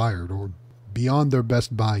expired or beyond their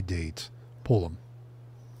best buy date, pull them.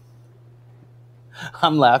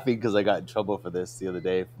 I'm laughing because I got in trouble for this the other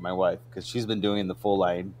day for my wife, because she's been doing the Full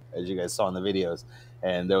Line, as you guys saw in the videos,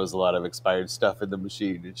 and there was a lot of expired stuff in the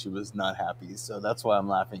machine, and she was not happy. So that's why I'm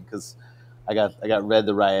laughing, because I got read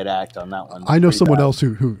the riot act on that one. I know someone else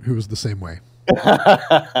who was the same way.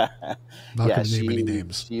 Not going to name any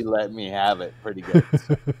names. She let me have it pretty good.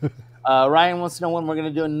 Ryan wants to know when we're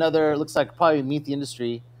going to do another, looks like probably Meet the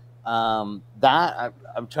Industry. I'm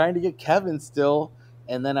trying to get Kevin still.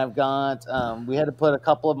 And then I've got, we had to put a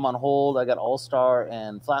couple of them on hold. I got All-Star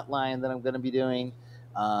and Flatline that I'm going to be doing.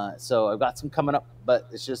 So I've got some coming up, but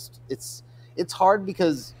it's hard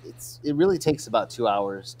because it really takes about 2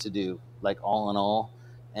 hours to do, like all in all,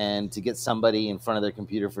 and to get somebody in front of their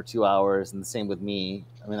computer for 2 hours, and the same with me.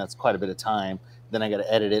 That's quite a bit of time. Then I got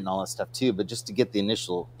to edit it and all that stuff too. But just to get the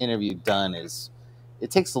initial interview done it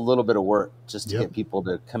takes a little bit of work just to get people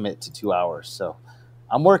to commit to 2 hours. So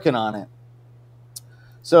I'm working on it.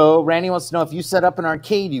 So Randy wants to know, if you set up an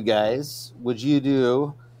arcade, you guys, would you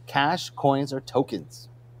do cash, coins, or tokens?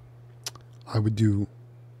 I would do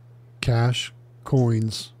cash,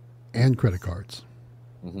 coins, and credit cards.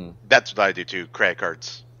 Mm-hmm. That's what I do too. Credit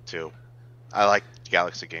cards too. I like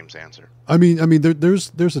Galaxy Games' answer. I mean,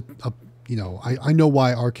 there's a I know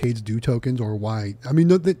why arcades do tokens, or why. I mean,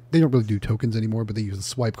 they don't really do tokens anymore, but they use the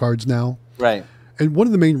swipe cards now. Right. And one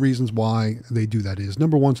of the main reasons why they do that is,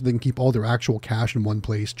 number one, so they can keep all their actual cash in one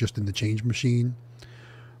place, just in the change machine.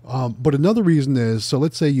 But another reason is, so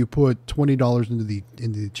let's say you put $20 into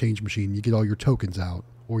the change machine, you get all your tokens out,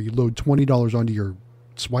 or you load $20 onto your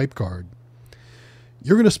swipe card.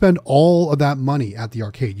 You're going to spend all of that money at the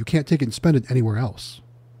arcade. You can't take it and spend it anywhere else,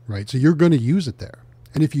 right? So you're going to use it there.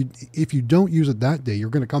 And if you don't use it that day, you're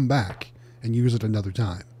going to come back and use it another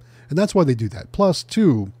time. And that's why they do that. Plus,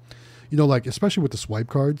 too, like, especially with the swipe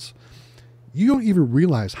cards, you don't even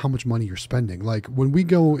realize how much money you're spending. Like, when we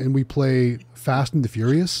go and we play Fast and the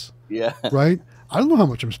Furious, Yeah. right? I don't know how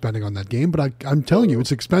much I'm spending on that game, but I'm telling you,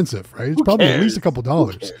 it's expensive, right? It's probably at least a couple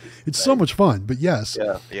dollars. It's so much fun. But yes,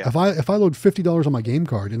 Yeah. if I load $50 on my game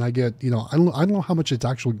card and I get, I don't know how much it's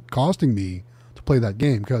actually costing me to play that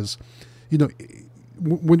game, because,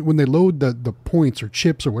 when they load the points or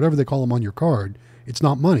chips or whatever they call them on your card, it's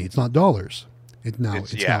not money, it's not dollars. It's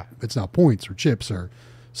now points or chips or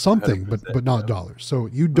something, but not dollars. So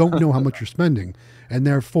you don't know how much you're spending, and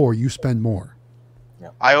therefore you spend more.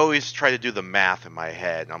 I always try to do the math in my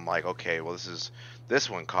head, and I'm like, okay, well, this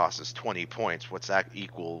one costs us 20 points. What's that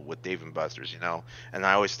equal with Dave and Buster's, And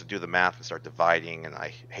I always do the math and start dividing, and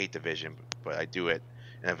I hate division, but I do it,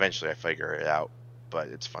 and eventually I figure it out. But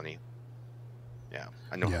it's funny. Yeah,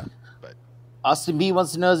 I know. Yeah. But Austin B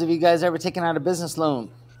wants to know, if you guys ever taken out a business loan?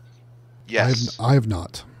 yes, I have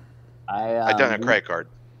not. I've done a credit card.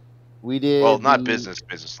 We did. Well, not business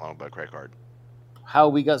loan, but a credit card. How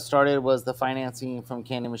we got started was the financing from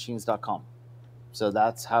candymachines.com. So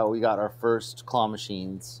that's how we got our first claw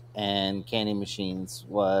machines, and candy machines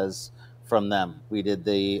was from them. We did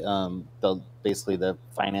the basically the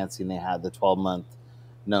financing they had, the 12-month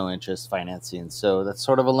no interest financing. So that's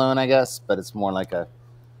sort of a loan, I guess, but it's more like a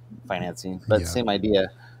financing, but same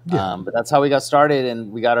idea. Yeah. But that's how we got started,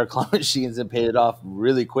 and we got our claw machines and paid it off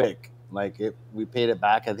really quick. We paid it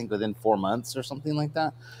back, I think, within 4 months or something like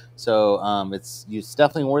that. So it's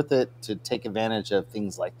definitely worth it to take advantage of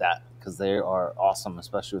things like that, because they are awesome,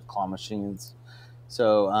 especially with claw machines.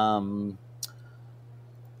 So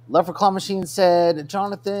Love for Claw Machines said,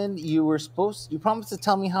 Jonathan, you promised to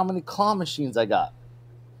tell me how many claw machines I got.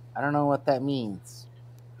 I don't know what that means.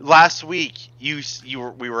 Last week, we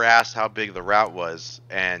were asked how big the route was,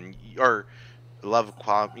 and Love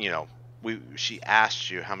Claw, she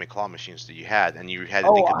asked you how many claw machines that you had, and you had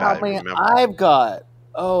to think about it. Remember? I've got.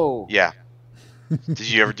 Oh. Yeah. Did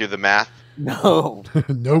you ever do the math? No.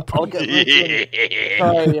 Nope. Sorry,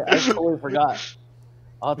 I totally forgot.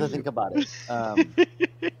 I'll have to think about it.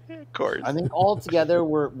 Of course. I think altogether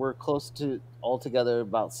we're close to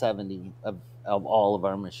about 70 of all of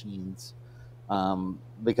our machines,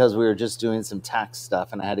 because we were just doing some tax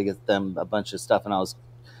stuff, and I had to get them a bunch of stuff, and I was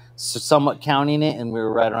somewhat counting it, and we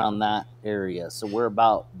were right around that area. So we're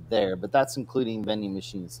about there, but that's including vending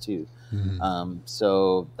machines too. Mm-hmm.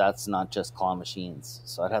 So that's not just claw machines.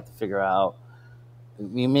 So I'd have to figure out,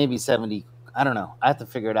 maybe 70. I don't know. I have to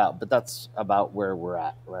figure it out, but that's about where we're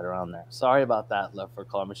at, right around there. Sorry about that, Love for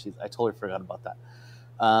Claw Machines. I totally forgot about that.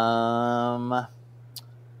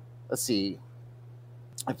 Let's see.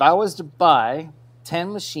 If I was to buy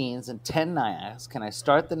 10 machines and 10 NIACs, can I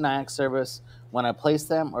start the NIAC service when I place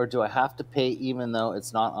them, or do I have to pay even though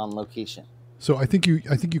it's not on location? So I think you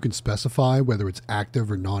can specify whether it's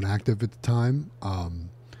active or non-active at the time.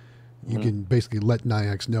 You can basically let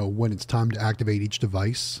NIACs know when it's time to activate each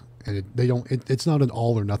device, and it's not an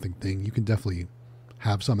all or nothing thing. You can definitely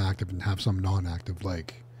have some active and have some non-active.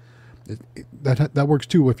 That works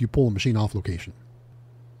too if you pull a machine off location.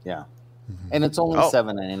 Yeah. And it's only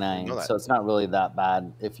 $7.99, so it's not really that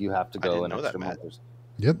bad if you have to go an extra month.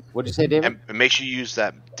 Yep. What'd you say, David? And make sure you use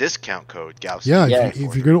that discount code, Galaxy. Yeah, if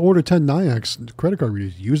you're going to order 10 NIACs credit card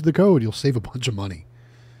readers, use the code. You'll save a bunch of money.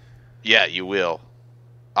 Yeah, you will.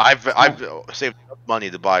 I've saved money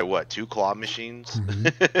to buy 2 claw machines.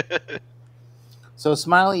 Mm-hmm. So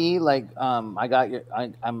Smiley,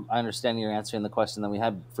 I understand you're answering the question that we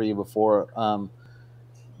had for you before.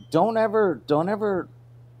 Don't ever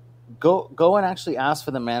go and actually ask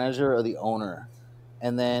for the manager or the owner,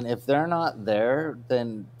 and then if they're not there,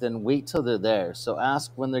 then wait till they're there. So ask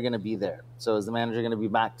when they're going to be there. So is the manager going to be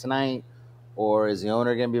back tonight, or is the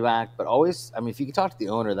owner going to be back? But always, if you can talk to the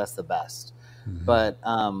owner, that's the best. Mm-hmm. But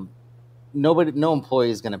no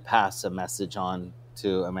employee is going to pass a message on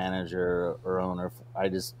to a manager or owner.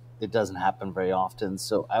 It doesn't happen very often.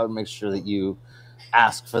 So I would make sure that you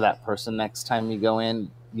ask for that person next time you go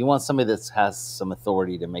in. You want somebody that has some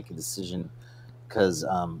authority to make a decision, because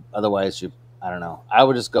otherwise I don't know. I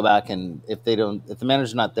would just go back, and if the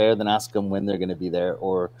manager's not there, then ask them when they're going to be there,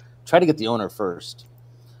 or try to get the owner first.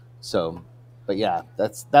 So, but yeah,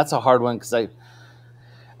 that's a hard one, because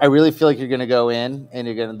I really feel like you're going to go in and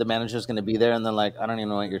the manager's going to be there, and then like, I don't even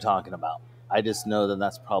know what you're talking about. I just know that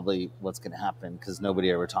that's probably what's going to happen, because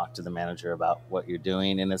nobody ever talked to the manager about what you're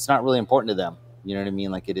doing, and it's not really important to them. You know what I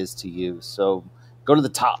mean? Like it is to you. So go to the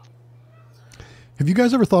top. Have you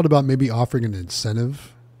guys ever thought about maybe offering an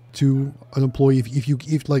incentive to an employee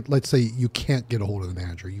if like, let's say you can't get a hold of the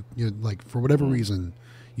manager, you like for whatever reason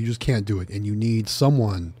you just can't do it, and you need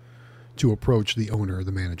someone to approach the owner or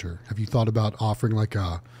the manager? Have you thought about offering like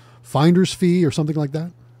a finder's fee or something like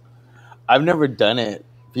that? I've never done it.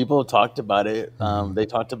 People have talked about it. They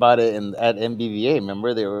talked about it at MBVA.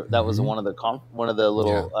 Remember, that was one of the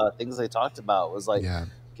little things they talked about, was like,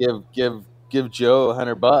 give Joe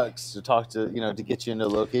 $100 to talk to, to get you into a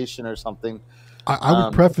location or something. I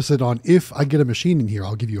would preface it on, if I get a machine in here,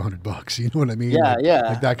 I'll give you $100. You know what I mean? Yeah,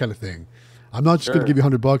 like that kind of thing. I'm not just going to give you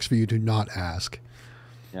 $100 for you to not ask.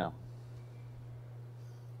 Yeah.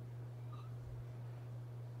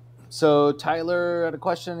 So Tyler had a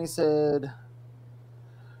question. He said,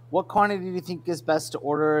 what quantity do you think is best to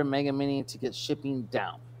order in Mega Mini to get shipping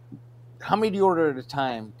down? How many do you order at a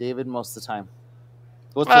time, David, most of the time?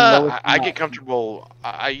 What's the lowest? I get comfortable.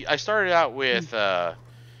 I started out with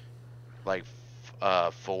like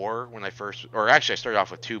 4 when I first, or actually I started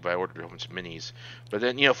off with 2, but I ordered a bunch of minis. But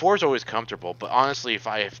then 4 is always comfortable. But honestly, if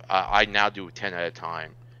I now do 10 at a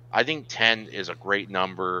time. I think 10 is a great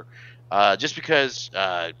number, just because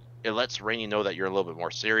it lets Rainy know that you're a little bit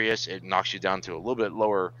more serious. It knocks you down to a little bit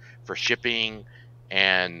lower for shipping,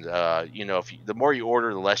 and the more you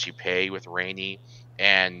order, the less you pay with Rainy.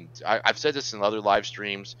 And I've said this in other live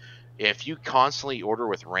streams. If you constantly order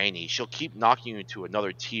with Rainy, she'll keep knocking you to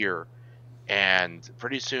another tier, and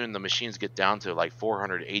pretty soon the machines get down to like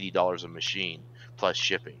 $480 a machine plus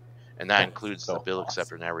shipping, and that includes the bill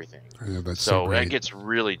acceptor and everything. Yeah, that's so it gets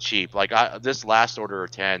really cheap. Like this last order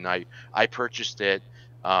of 10, I purchased it.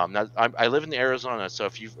 Now I live in Arizona, so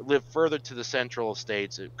if you live further to the central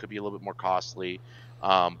states, it could be a little bit more costly.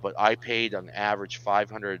 But I paid on average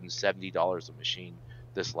 $570 a machine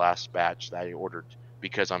this last batch that I ordered,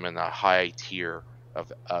 because I'm in a high tier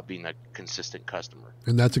of being a consistent customer.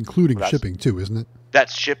 And that's including shipping too, isn't it?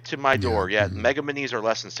 That's shipped to my door. Yeah, Mega Minis are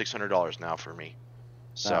less than $600 now for me.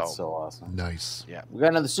 That's so awesome. Nice. Yeah. We got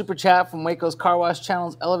another super chat from Waco's Car Wash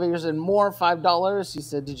Channels, Elevators and More, $5. He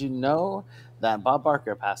said, did you know that Bob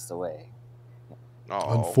Barker passed away?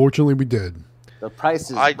 Oh. Unfortunately, we did. The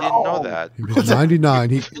price is I didn't know that. He was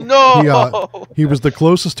 99. No! He was the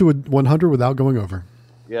closest to a 100 without going over.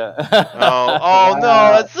 Yeah. Oh no,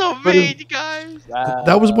 that's so mean, guys.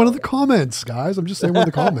 That was one of the comments, guys. I'm just saying one of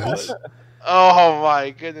the comments. Oh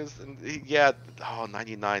my goodness. Yeah. Oh,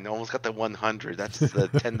 99. Almost got the 100. That's the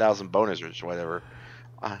 10,000 bonus or whatever.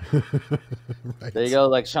 Right. There you go.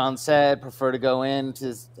 Like Sean said, prefer to go in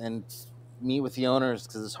and meet with the owners,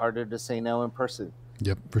 because it's harder to say no in person.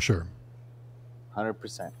 Yep, for sure.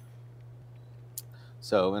 100%.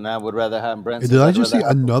 So, and I would rather have Brent. Did I just see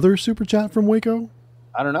another super chat from Waco?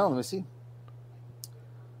 I don't know. Let me see.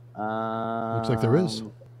 Looks like there is.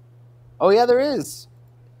 Oh yeah, there is.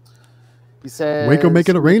 He says, Waco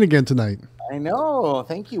making it rain again tonight. I know.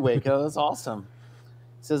 Thank you, Waco. That's awesome.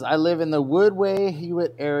 He says, I live in the Woodway,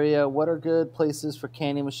 Hewitt area. What are good places for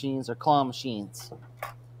candy machines or claw machines?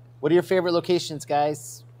 What are your favorite locations,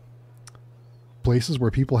 guys? Places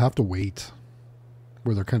where people have to wait,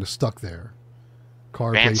 where they're kind of stuck there.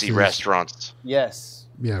 Fancy places. Restaurants. Yes.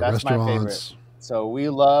 Yeah, that's restaurants. my favorite. So we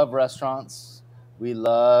love restaurants. We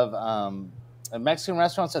love Mexican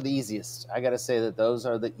restaurants are the easiest. I got to say that those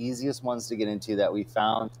are the easiest ones to get into that we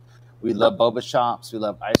found. We love boba shops. We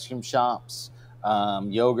love ice cream shops,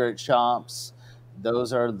 yogurt shops.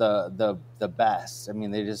 Those are the best. I mean,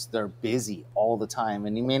 they're busy all the time.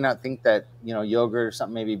 And you may not think that, yogurt or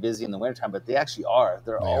something may be busy in the wintertime, but they actually are.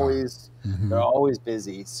 They're always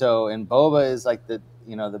busy. So, and boba is like the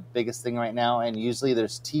biggest thing right now. And usually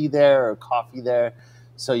there's tea there or coffee there.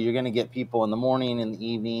 So you're going to get people in the morning, in the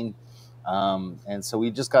evening. And so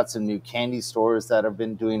we just got some new candy stores that have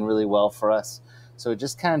been doing really well for us. So it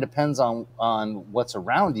just kind of depends on what's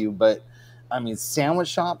around you. But I mean, sandwich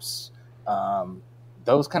shops,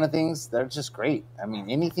 those kind of things, they're just great. I mean,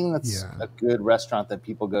 anything that's a good restaurant that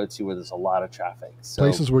people go to where there's a lot of traffic. So,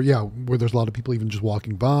 places where there's a lot of people even just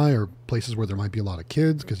walking by, or places where there might be a lot of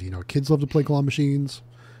kids, because kids love to play claw machines,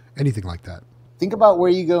 anything like that. Think about where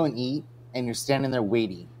you go and eat and you're standing there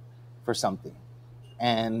waiting for something.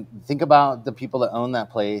 And think about the people that own that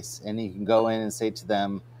place, and you can go in and say to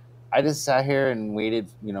them, I just sat here and waited,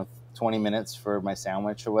 20 minutes for my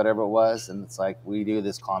sandwich or whatever it was. And it's like, we do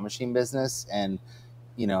this claw machine business. And,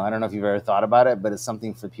 I don't know if you've ever thought about it, but it's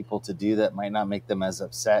something for people to do that might not make them as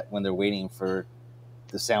upset when they're waiting for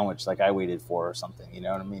the sandwich like I waited for or something. You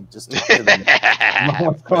know what I mean? Just talk to them about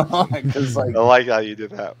what's going on. Because, I like how you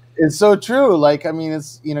did that. It's so true. Like, I mean,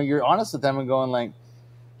 it's, you're honest with them and going like,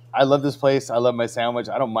 I love this place. I love my sandwich.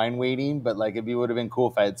 I don't mind waiting, but like it would have been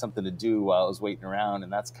cool if I had something to do while I was waiting around.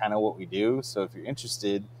 And that's kind of what we do. So if you're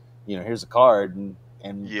interested, here's a card and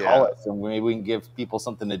call us, and maybe we can give people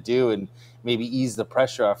something to do and maybe ease the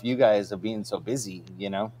pressure off you guys of being so busy,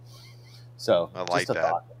 So I like just a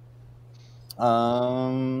that.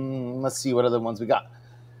 thought. Let's see what other ones we got.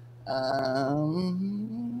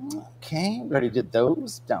 Okay, we already did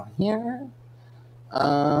those down here.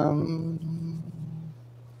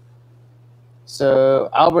 So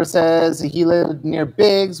Albert says he lived near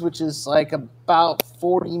Biggs, which is like about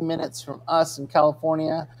 40 minutes from us in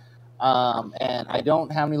California. And I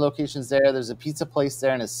don't have any locations there. There's a pizza place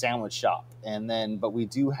there and a sandwich shop. But we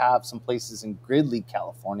do have some places in Gridley,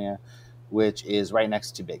 California, which is right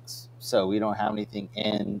next to Biggs. So we don't have anything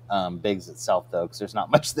in Biggs itself, though, because there's not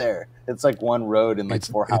much there. It's like one road and like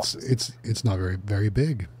four houses. It's not very, very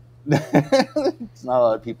big. It's not a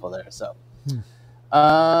lot of people there. So,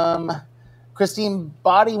 Christine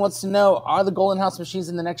Body wants to know, are the Golden House machines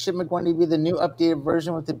in the next shipment going to be the new updated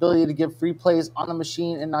version with the ability to give free plays on the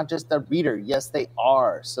machine and not just the reader? Yes, they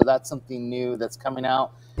are. So that's something new that's coming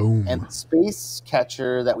out. Boom. And the Space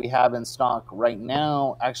Catcher that we have in stock right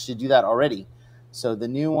now actually do that already. So the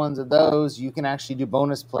new ones of those, you can actually do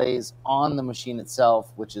bonus plays on the machine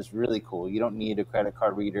itself, which is really cool. You don't need a credit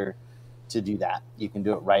card reader to do that. You can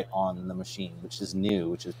do it right on the machine, which is new,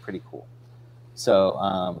 which is pretty cool.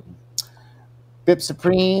 So, Bip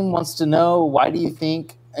Supreme wants to know, why do you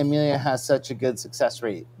think Amelia has such a good success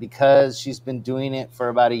rate? Because she's been doing it for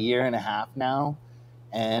about 1.5 years now,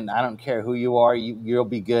 and I don't care who you are, you'll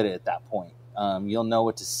be good at that point. You'll know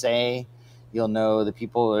what to say. You'll know the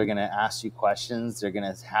people are going to ask you questions. They're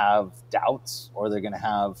going to have doubts, or they're going to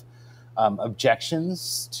have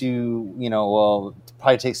objections to, well, it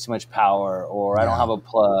probably takes too much power, or I don't have a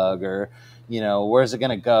plug, or, where's it going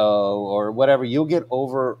to go, or whatever. You'll get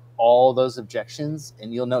over all those objections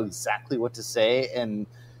and you'll know exactly what to say. And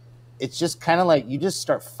it's just kind of like you just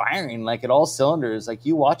start firing like at all cylinders. Like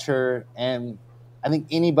you watch her, and I think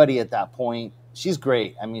anybody at that point, she's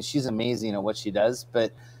great. I mean, she's amazing at what she does,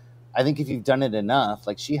 but I think if you've done it enough,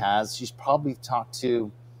 like she has, she's probably talked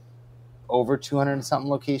to over 200 and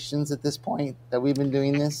something locations at this point that we've been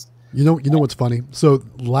doing this. You know what's funny? So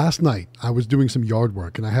last night I was doing some yard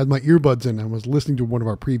work and I had my earbuds in and I was listening to one of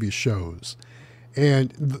our previous shows.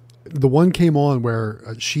 And the one came on where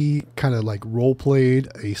she kind of like role played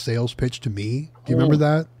a sales pitch to me. Do you remember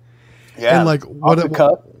that? Yeah. And like what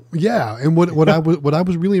I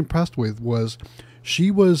was really impressed with was she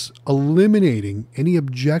was eliminating any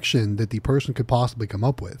objection that the person could possibly come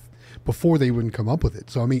up with before they wouldn't come up with it.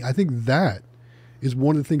 So I mean, I think that is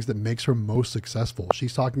one of the things that makes her most successful.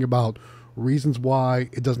 She's talking about reasons why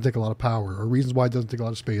it doesn't take a lot of power, or reasons why it doesn't take a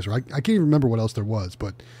lot of space, or I can't even remember what else there was,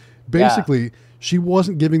 but basically she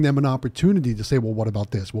wasn't giving them an opportunity to say, well, what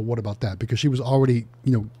about this? Well, what about that? Because she was already,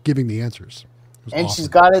 giving the answers. And awesome. She's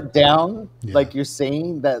got it down, like you're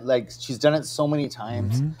saying, that like she's done it so many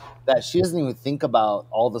times that she doesn't even think about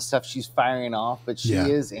all the stuff she's firing off, but she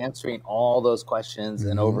is answering all those questions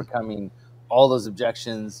and overcoming all those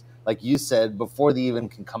objections, like you said, before they even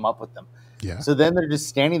can come up with them. Yeah. So then they're just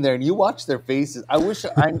standing there and you watch their faces. I wish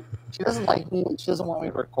she doesn't like me. She doesn't want me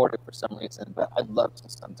to record it for some reason, but I'd love to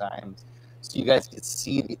sometimes. So you guys could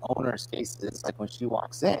see the owner's faces, like when she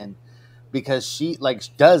walks in, because she like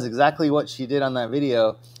does exactly what she did on that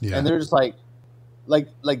video. Yeah. And they're just like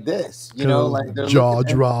this, like their jaw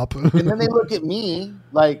drop. And then they look at me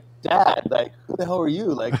like, Dad, like, who the hell are you?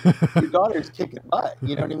 Like, your daughter's kicking butt.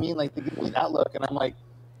 You know what I mean? Like, they give me that look, and I'm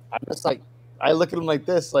just like, I look at them like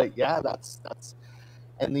this, like, yeah, that's,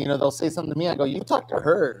 and they'll say something to me. I go, you talk to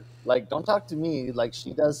her, like, don't talk to me, like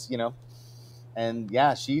she does, and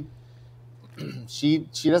yeah, she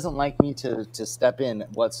doesn't like me to step in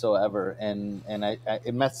whatsoever, and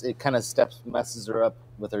it kind of messes her up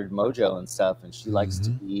with her mojo and stuff, and she likes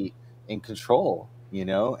to be in control.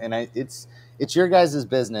 And it's your guys'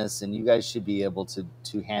 business, and you guys should be able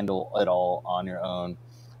to handle it all on your own.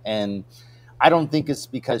 And I don't think it's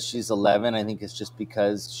because she's 11. I think it's just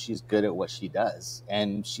because she's good at what she does,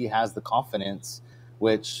 and she has the confidence,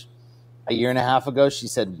 which a year and a half ago, she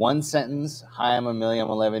said one sentence: "Hi, I'm Amelia.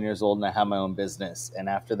 I'm 11 years old, and I have my own business." And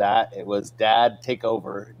after that, it was, "Dad, take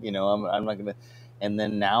over." I'm not gonna. And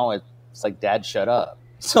then now it's like, "Dad, shut up."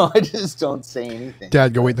 So I just don't say anything.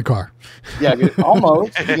 Dad, go wait in the car. Yeah,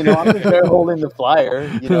 almost. I'm just there holding the flyer.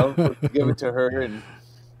 Give it to her, and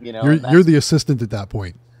you're the assistant at that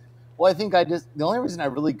point. Well, I think the only reason I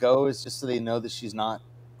really go is just so they know that she's not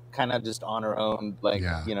kind of just on her own, like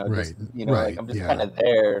right. Like I'm just kind of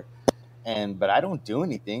there. But I don't do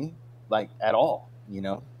anything like at all,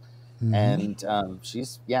 Mm-hmm. And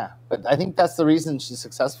but I think that's the reason she's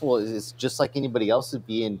successful is just like anybody else would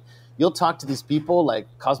be. And you'll talk to these people like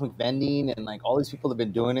Cosmic Vending and like all these people that have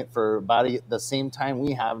been doing it for about the same time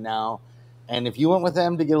we have now. And if you went with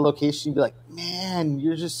them to get a location, you'd be like, "Man,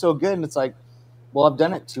 you're just so good." And it's like, well, I've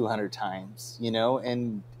done it 200 times,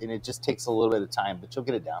 and it just takes a little bit of time, but you'll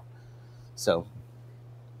get it down. So,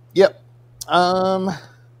 yep.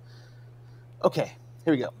 Okay,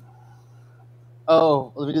 here we go.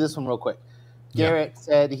 Oh, let me do this one real quick. Garrett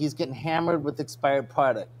said he's getting hammered with expired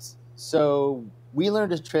products. So we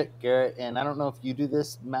learned a trick, Garrett, and I don't know if you do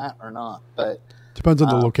this, Matt, or not, but depends on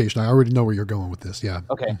the location. I already know where you're going with this. Yeah.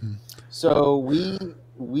 Okay. Mm-hmm. So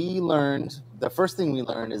we learned, the first thing we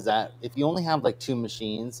learned is that if you only have like 2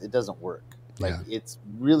 machines, it doesn't work. It's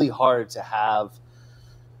really hard to have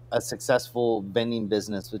a successful vending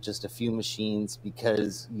business with just a few machines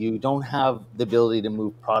because you don't have the ability to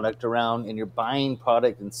move product around, and you're buying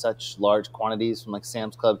product in such large quantities from like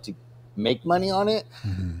Sam's Club to make money on it,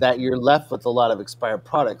 that you're left with a lot of expired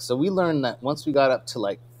products. So we learned that once we got up to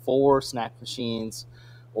like 4 snack machines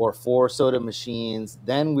or 4 soda machines,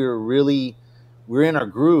 then we're in our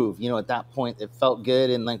groove. At that point it felt good,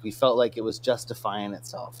 and like we felt like it was justifying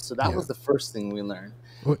itself. So that was the first thing we learned.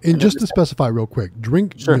 Well, and just to specify real quick,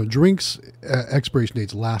 drinks expiration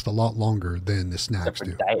dates last a lot longer than the snacks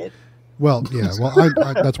do. Diet. Well, yeah. Well,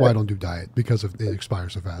 I that's why I don't do diet, because it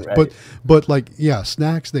expires so fast. Right. But like,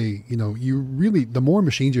 snacks, they, you really, the more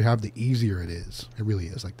machines you have, the easier it is. It really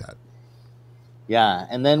is like that. Yeah,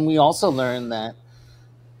 and then we also learned that,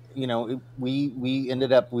 we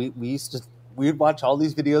ended up we'd watch all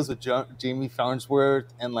these videos with Jamie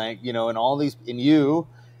Farnsworth and and all these, and you.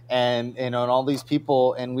 And all these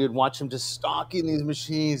people, and we would watch them just stocking these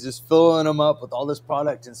machines, just filling them up with all this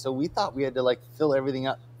product. And so we thought we had to like fill everything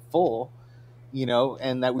up full,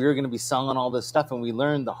 and that we were going to be selling all this stuff. And we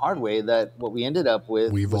learned the hard way that what we ended up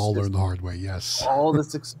with. We've all learned the hard way, yes. All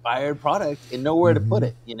this expired product and nowhere to put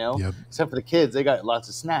it, except for the kids. They got lots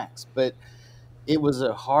of snacks. But it was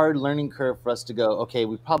a hard learning curve for us to go, okay,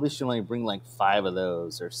 we probably should only bring like 5 of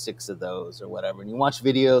those or 6 of those or whatever. And you watch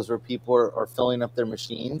videos where people are filling up their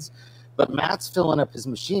machines, but Matt's filling up his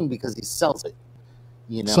machine because he sells it.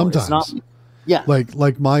 Sometimes. It's not, yeah.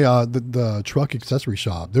 Like my the truck accessory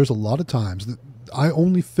shop, there's a lot of times that I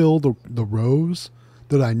only fill the rows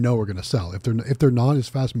that I know are going to sell. If they're not as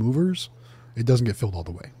fast movers, it doesn't get filled all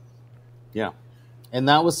the way. Yeah. And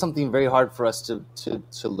that was something very hard for us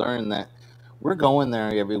to learn, that we're going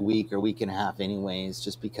there every week or week and a half anyways,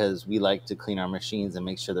 just because we like to clean our machines and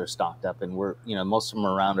make sure they're stocked up. And we're, most of them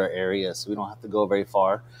are around our area, so we don't have to go very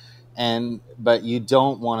far. But you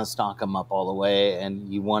don't want to stock them up all the way, and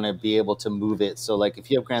you want to be able to move it. So like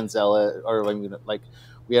if you have Granzella, or like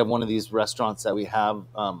we have one of these restaurants that we have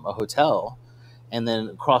a hotel, and then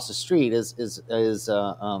across the street is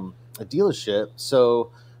a dealership.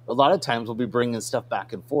 So a lot of times we'll be bringing stuff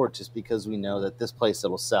back and forth just because we know that this place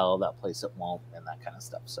it'll sell, that place it won't, and that kind of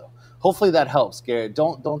stuff. So hopefully that helps, Garrett.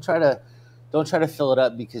 Don't try to fill it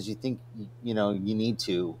up because you think you need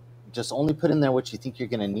to. Just only put in there what you think you're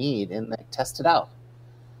going to need, and then test it out.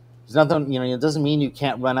 There's nothing, it doesn't mean you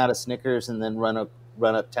can't run out of Snickers and then run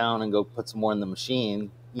uptown and go put some more in the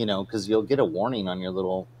machine, because you'll get a warning on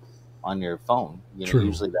your phone. True.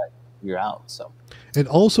 Usually that you're out. So. And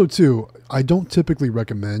also, too, I don't typically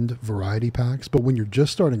recommend variety packs, but when you're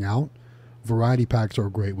just starting out, variety packs are a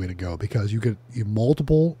great way to go because you get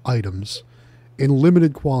multiple items in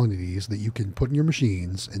limited quantities that you can put in your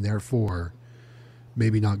machines and therefore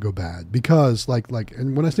maybe not go bad. Because,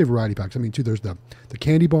 and when I say variety packs, I mean, too, there's the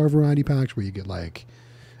candy bar variety packs where you get, like,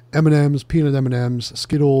 M&Ms, peanut M&Ms,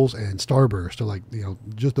 Skittles, and Starburst, or,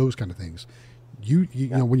 just those kind of things. You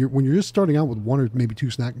know, when you're just starting out with 1 or maybe 2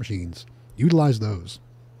 snack machines, utilize those.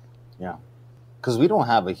 Yeah, because we don't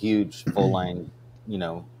have a huge full line. We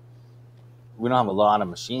don't have a lot of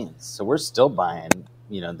machines, so we're still buying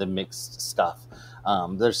the mixed stuff.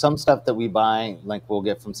 There's some stuff that we buy, like we'll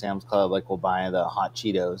get from Sam's Club, like we'll buy the hot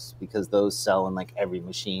Cheetos because those sell in like every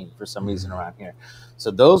machine for some reason around here.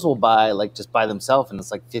 So those we'll buy like just by themselves, and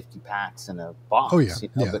it's like 50 packs in a box. Oh, yeah,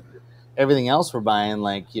 yeah. But everything else we're buying,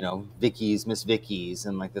 like, Vicky's, Miss Vicky's,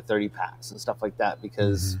 and like the 30 packs and stuff like that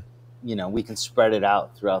because, we can spread it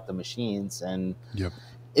out throughout the machines. And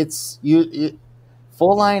it's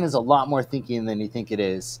full line is a lot more thinking than you think it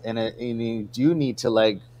is. And you do need to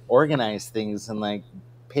like organize things and like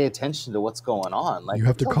pay attention to what's going on. Like, you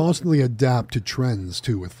have to constantly adapt to trends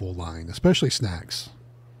too with full line, especially snacks.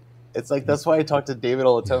 It's like, that's why I talk to David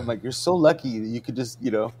all the time. I'm like, you're so lucky that you could just,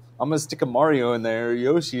 I'm going to stick a Mario in there or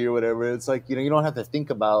Yoshi or whatever. It's like, you don't have to think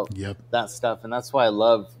about that stuff. And that's why I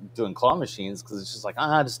love doing claw machines, because it's just like,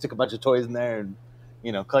 just stick a bunch of toys in there and,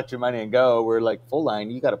 collect your money and go. Where like full line,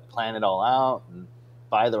 you got to plan it all out and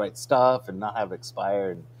buy the right stuff and not have it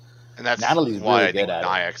expire. And that's Natalie's why really I think good at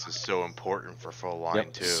NIAX is so important for full line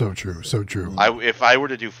too. So true, so true. If I were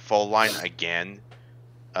to do full line again,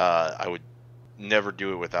 I would never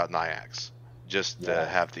do it without NIAX, just to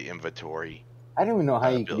have the inventory. I don't even know how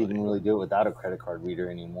you could even really do it without a credit card reader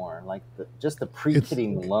anymore. Like just the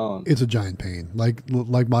pre-kitting alone. It's a giant pain. Like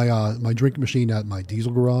my drink machine at my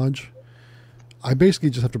diesel garage, I basically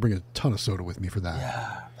just have to bring a ton of soda with me for that.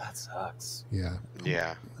 Yeah, that sucks. Yeah.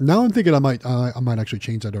 Yeah. Now I'm thinking I might actually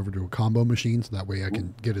change that over to a combo machine, so that way I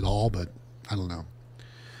can get it all. But I don't know.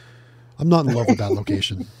 I'm not in love with that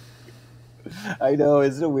location. I know.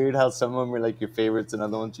 Isn't it weird how some of them are like your favorites and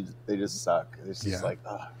other ones they just suck? It's just like,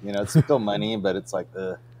 it's still money, but it's like,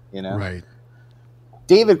 Right.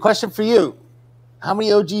 David, question for you. How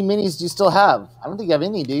many OG minis do you still have? I don't think you have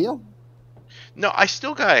any, do you? No, I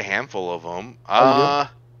still got a handful of them.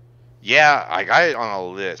 Yeah, I got it on a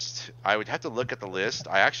list. I would have to look at the list.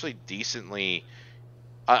 I actually decently...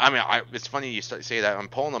 it's funny you say that. I'm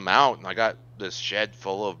pulling them out, and I got this shed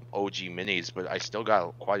full of OG minis, but I still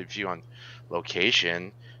got quite a few on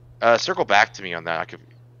location. Circle back to me on that. I could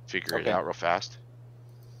figure it out real fast.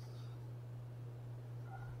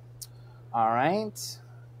 All right.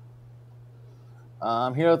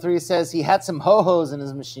 Hero 3 says he had some ho-hos in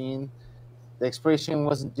his machine. The expiration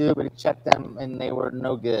wasn't due, but he checked them, and they were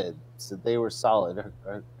no good. So they were solid.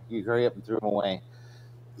 He hurry up and threw them away.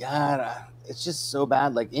 Yeah, it's just so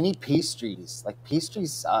bad. Like any pastries,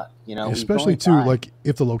 suck, Especially too, like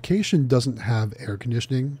if the location doesn't have air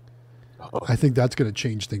conditioning, I think that's going to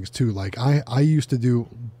change things too. Like I used to do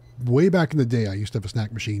way back in the day, I used to have a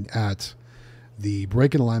snack machine at the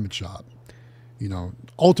break and alignment shop.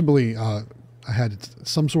 Ultimately, I had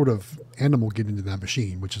some sort of animal get into that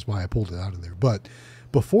machine, which is why I pulled it out of there. But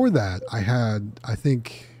before that, I had, I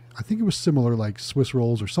think it was similar, like Swiss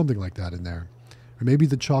rolls or something like that in there. Or maybe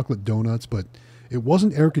the chocolate donuts, but it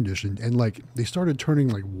wasn't air conditioned, and like they started turning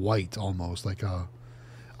like white almost, like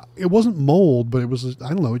it wasn't mold, but it was, I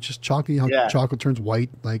don't know, it's just chalky how chocolate turns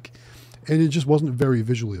white, like, and it just wasn't very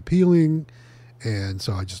visually appealing, and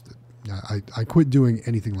so I quit doing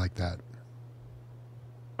anything like that.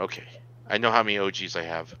 Okay, I know how many OGs I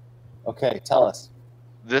have. Okay, tell us.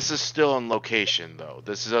 This is still in location though.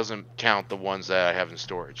 This doesn't count the ones that I have in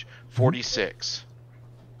storage. 46.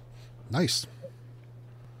 Nice.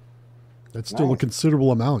 That's still a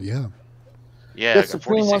considerable amount, yeah. Yeah, I got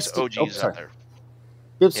 46 OGs out there.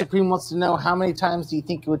 Bib Supreme wants to know, how many times do you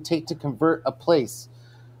think it would take to convert a place?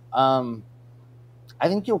 I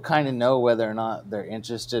think you'll kind of know whether or not they're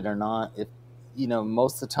interested or not. If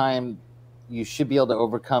most of the time you should be able to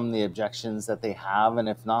overcome the objections that they have, and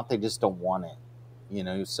if not, they just don't want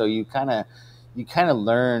it. So you kind of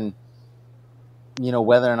learn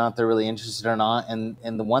whether or not they're really interested or not. And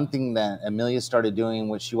the one thing that Amelia started doing,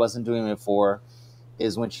 which she wasn't doing before,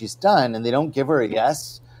 is when she's done and they don't give her a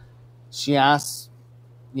yes, she asks,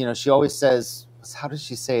 she always says, how does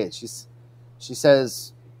she say it? She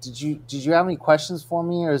says, did you have any questions for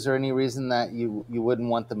me, or is there any reason that you wouldn't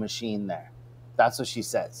want the machine there? That's what she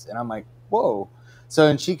says. And I'm like, whoa. So,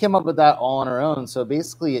 and she came up with that all on her own. So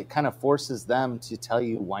basically it kind of forces them to tell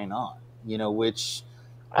you why not, which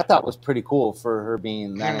I thought was pretty cool for her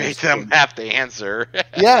being that. You made them have to answer.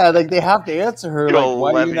 Yeah, like they have to answer her. Like,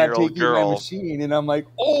 why are you not taking girl. my machine? And I'm like,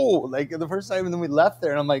 oh, like the first time, and then we left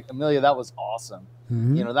there, and I'm like, Amelia, that was awesome.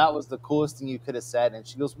 Mm-hmm. That was the coolest thing you could have said. And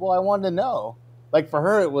she goes, well, I wanted to know. Like for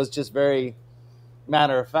her, it was just very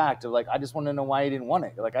matter of fact of like, I just want to know why you didn't want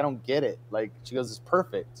it. Like, I don't get it. Like she goes, it's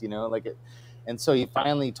perfect, like it. And so he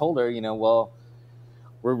finally told her, well,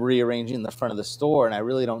 we're rearranging the front of the store, and I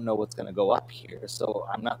really don't know what's going to go up here, so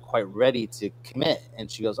I'm not quite ready to commit.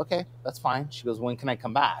 And she goes, okay, that's fine. She goes, when can I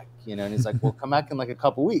come back? And he's like, well, come back in like a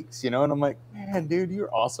couple weeks, and I'm like, man, dude,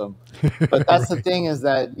 you're awesome. But that's the thing, is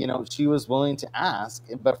that she was willing to ask,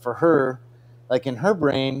 but for her, like in her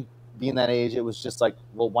brain, being that age, it was just like,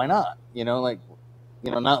 well, why not?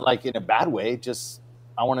 Not like in a bad way, just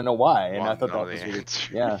I want to know why. And I thought that was really,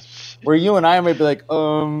 yeah. Where you and I might be like,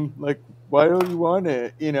 why don't you want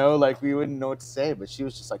it? Like we wouldn't know what to say, but she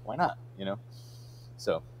was just like, why not?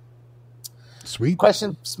 So sweet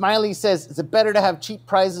question. Smiley says, is it better to have cheap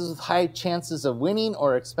prizes with high chances of winning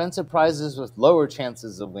or expensive prizes with lower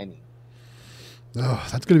chances of winning? Oh,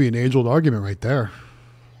 that's going to be an age-old argument right there.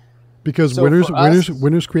 Because So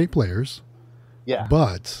winners create players. Yeah.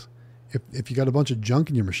 But if you got a bunch of junk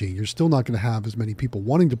in your machine, you're still not going to have as many people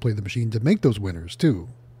wanting to play the machine to make those winners too.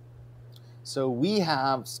 So we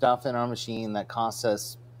have stuff in our machine that costs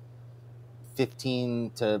us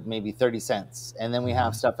 15 to maybe 30 cents. And then we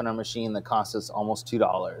have stuff in our machine that costs us almost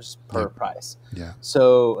 $2 per price. Yeah.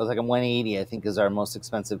 So like a 180, I think, is our most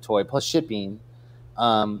expensive toy plus shipping.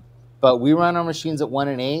 But we run our machines at 1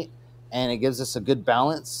 and 8, and it gives us a good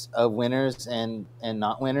balance of winners and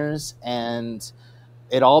not winners. And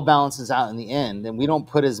it all balances out in the end. And we don't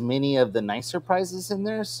put as many of the nicer prizes in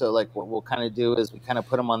there. So like what we'll kind of do is we kind of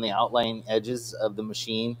put them on the outlying edges of the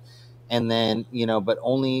machine. And then, but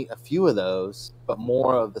only a few of those, but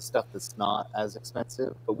more of the stuff that's not as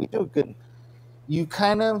expensive. But we do a good, you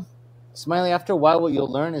kind of, Smiley, after a while, what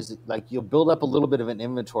you'll learn is like you'll build up a little bit of an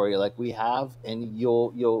inventory like we have, and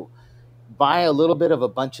you'll buy a little bit of a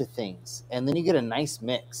bunch of things, and then you get a nice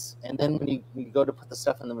mix. And then when you go to put the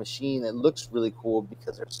stuff in the machine, it looks really cool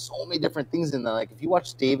because there's so many different things in there. Like if you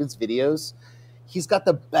watch David's videos, he's got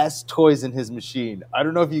the best toys in his machine. I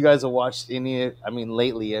don't know if you guys have watched any,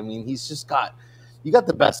 lately. He's just got, you got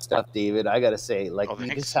the best stuff, David. I got to say, like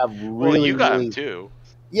you just have really, well, you got him too.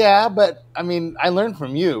 Yeah, but I learned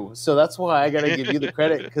from you, so that's why I got to give you the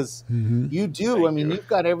credit, because you do. You've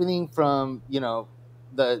got everything from,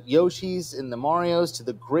 the Yoshis and the Marios to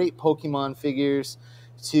the great Pokemon figures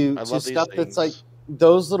to stuff that's like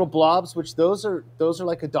those little blobs, which those are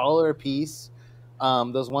like $1 a piece.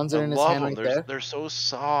 Those ones that are in his hand right there. They're so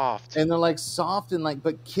soft. And they're like soft and like,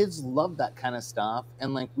 but kids love that kind of stuff.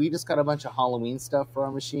 And like we just got a bunch of Halloween stuff for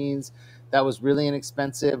our machines that was really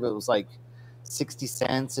inexpensive. It was like 60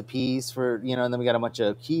 cents a piece for, and then we got a bunch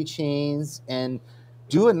of keychains and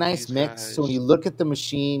do a nice mix. So when you look at the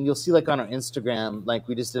machine, you'll see like on our Instagram, like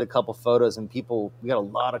we just did a couple photos and we got a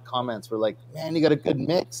lot of comments. We're like, man, you got a good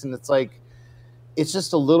mix. And it's like, it's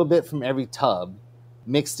just a little bit from every tub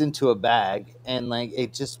mixed into a bag. And like,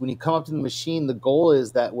 it just, when you come up to the machine, the goal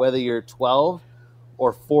is that whether you're 12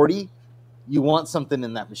 or 40, you want something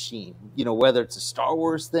in that machine, whether it's a Star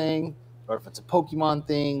Wars thing or if it's a Pokemon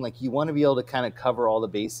thing, like you want to be able to kind of cover all the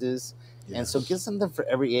bases. Yes. And so get something for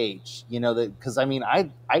every age, because I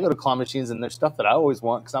go to claw machines and there's stuff that I always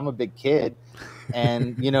want because I'm a big kid.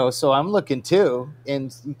 And, so I'm looking too.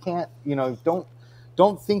 And you can't,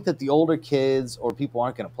 don't think that the older kids or people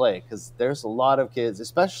aren't going to play, because there's a lot of kids,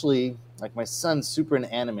 especially like my son's super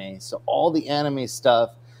into anime. So all the anime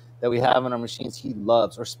stuff that we have in our machines, he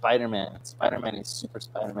loves, or Spider-Man. Spider-Man is super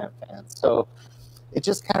Spider-Man fan. So it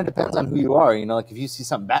just kind of depends on who you are. Like if you see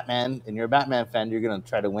something Batman and you're a Batman fan, you're going to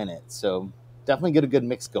try to win it. So definitely get a good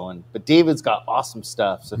mix going. But David's got awesome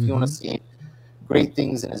stuff. So if you want to see great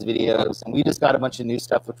things in his videos, and we just got a bunch of new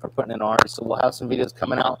stuff which we're putting in ours. So we'll have some videos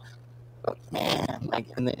coming out. But man,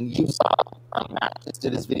 and then you saw Matt just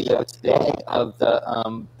did his video today of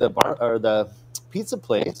the bar or the pizza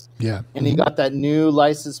place. Yeah. And he got that new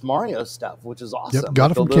licensed Mario stuff, which is awesome. Yep,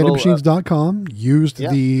 got it from candymachines.com. Used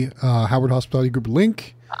the Howard Hospitality Group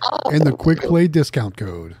link and the quick play discount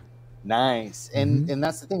code. Nice. And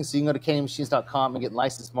that's the thing. So you can go to candymachines.com and get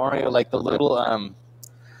licensed Mario, like the little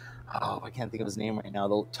I can't think of his name right now.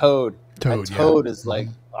 The Toad. Toad is like,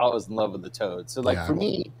 I was in love with the Toad. So like for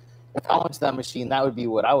me, if I went to that machine, that would be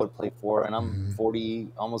what I would play for. And I'm 40,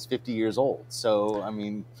 almost 50 years old. So,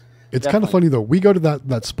 it's kind of funny though. We go to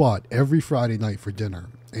that spot every Friday night for dinner,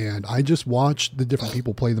 and I just watch the different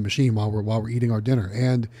people play the machine while we're eating our dinner.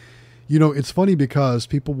 And it's funny because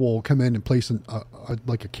people will come in and place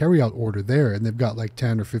like a carryout order there, and they've got like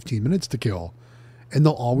 10 or 15 minutes to kill, and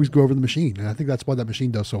they'll always go over the machine. And I think that's why that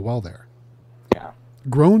machine does so well there. Yeah,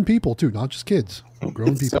 grown people too, not just kids.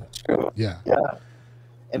 Grown people. So true. Yeah.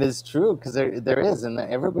 And it's true, because there is, and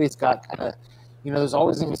everybody's got kind of, there's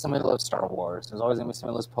always going to be somebody that loves Star Wars. There's always going to be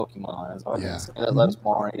somebody that loves Pokemon. There's always going to be somebody that loves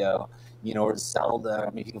Mario, or Zelda.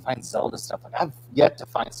 If you can find Zelda stuff. Like I've yet to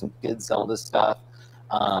find some good Zelda stuff.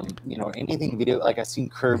 Anything video. Like I've seen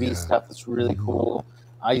Kirby stuff that's really Mhm. cool.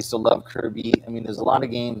 I used to love Kirby. I mean, there's a lot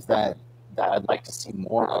of games that I'd like to see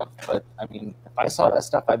more of. But I mean, if I saw that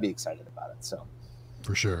stuff, I'd be excited about it. So,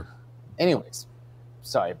 For sure. anyways,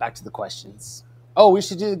 sorry. Back to the questions. Oh, we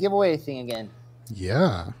should do the giveaway thing again.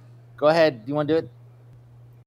 Yeah. Go ahead. Do you want to do it?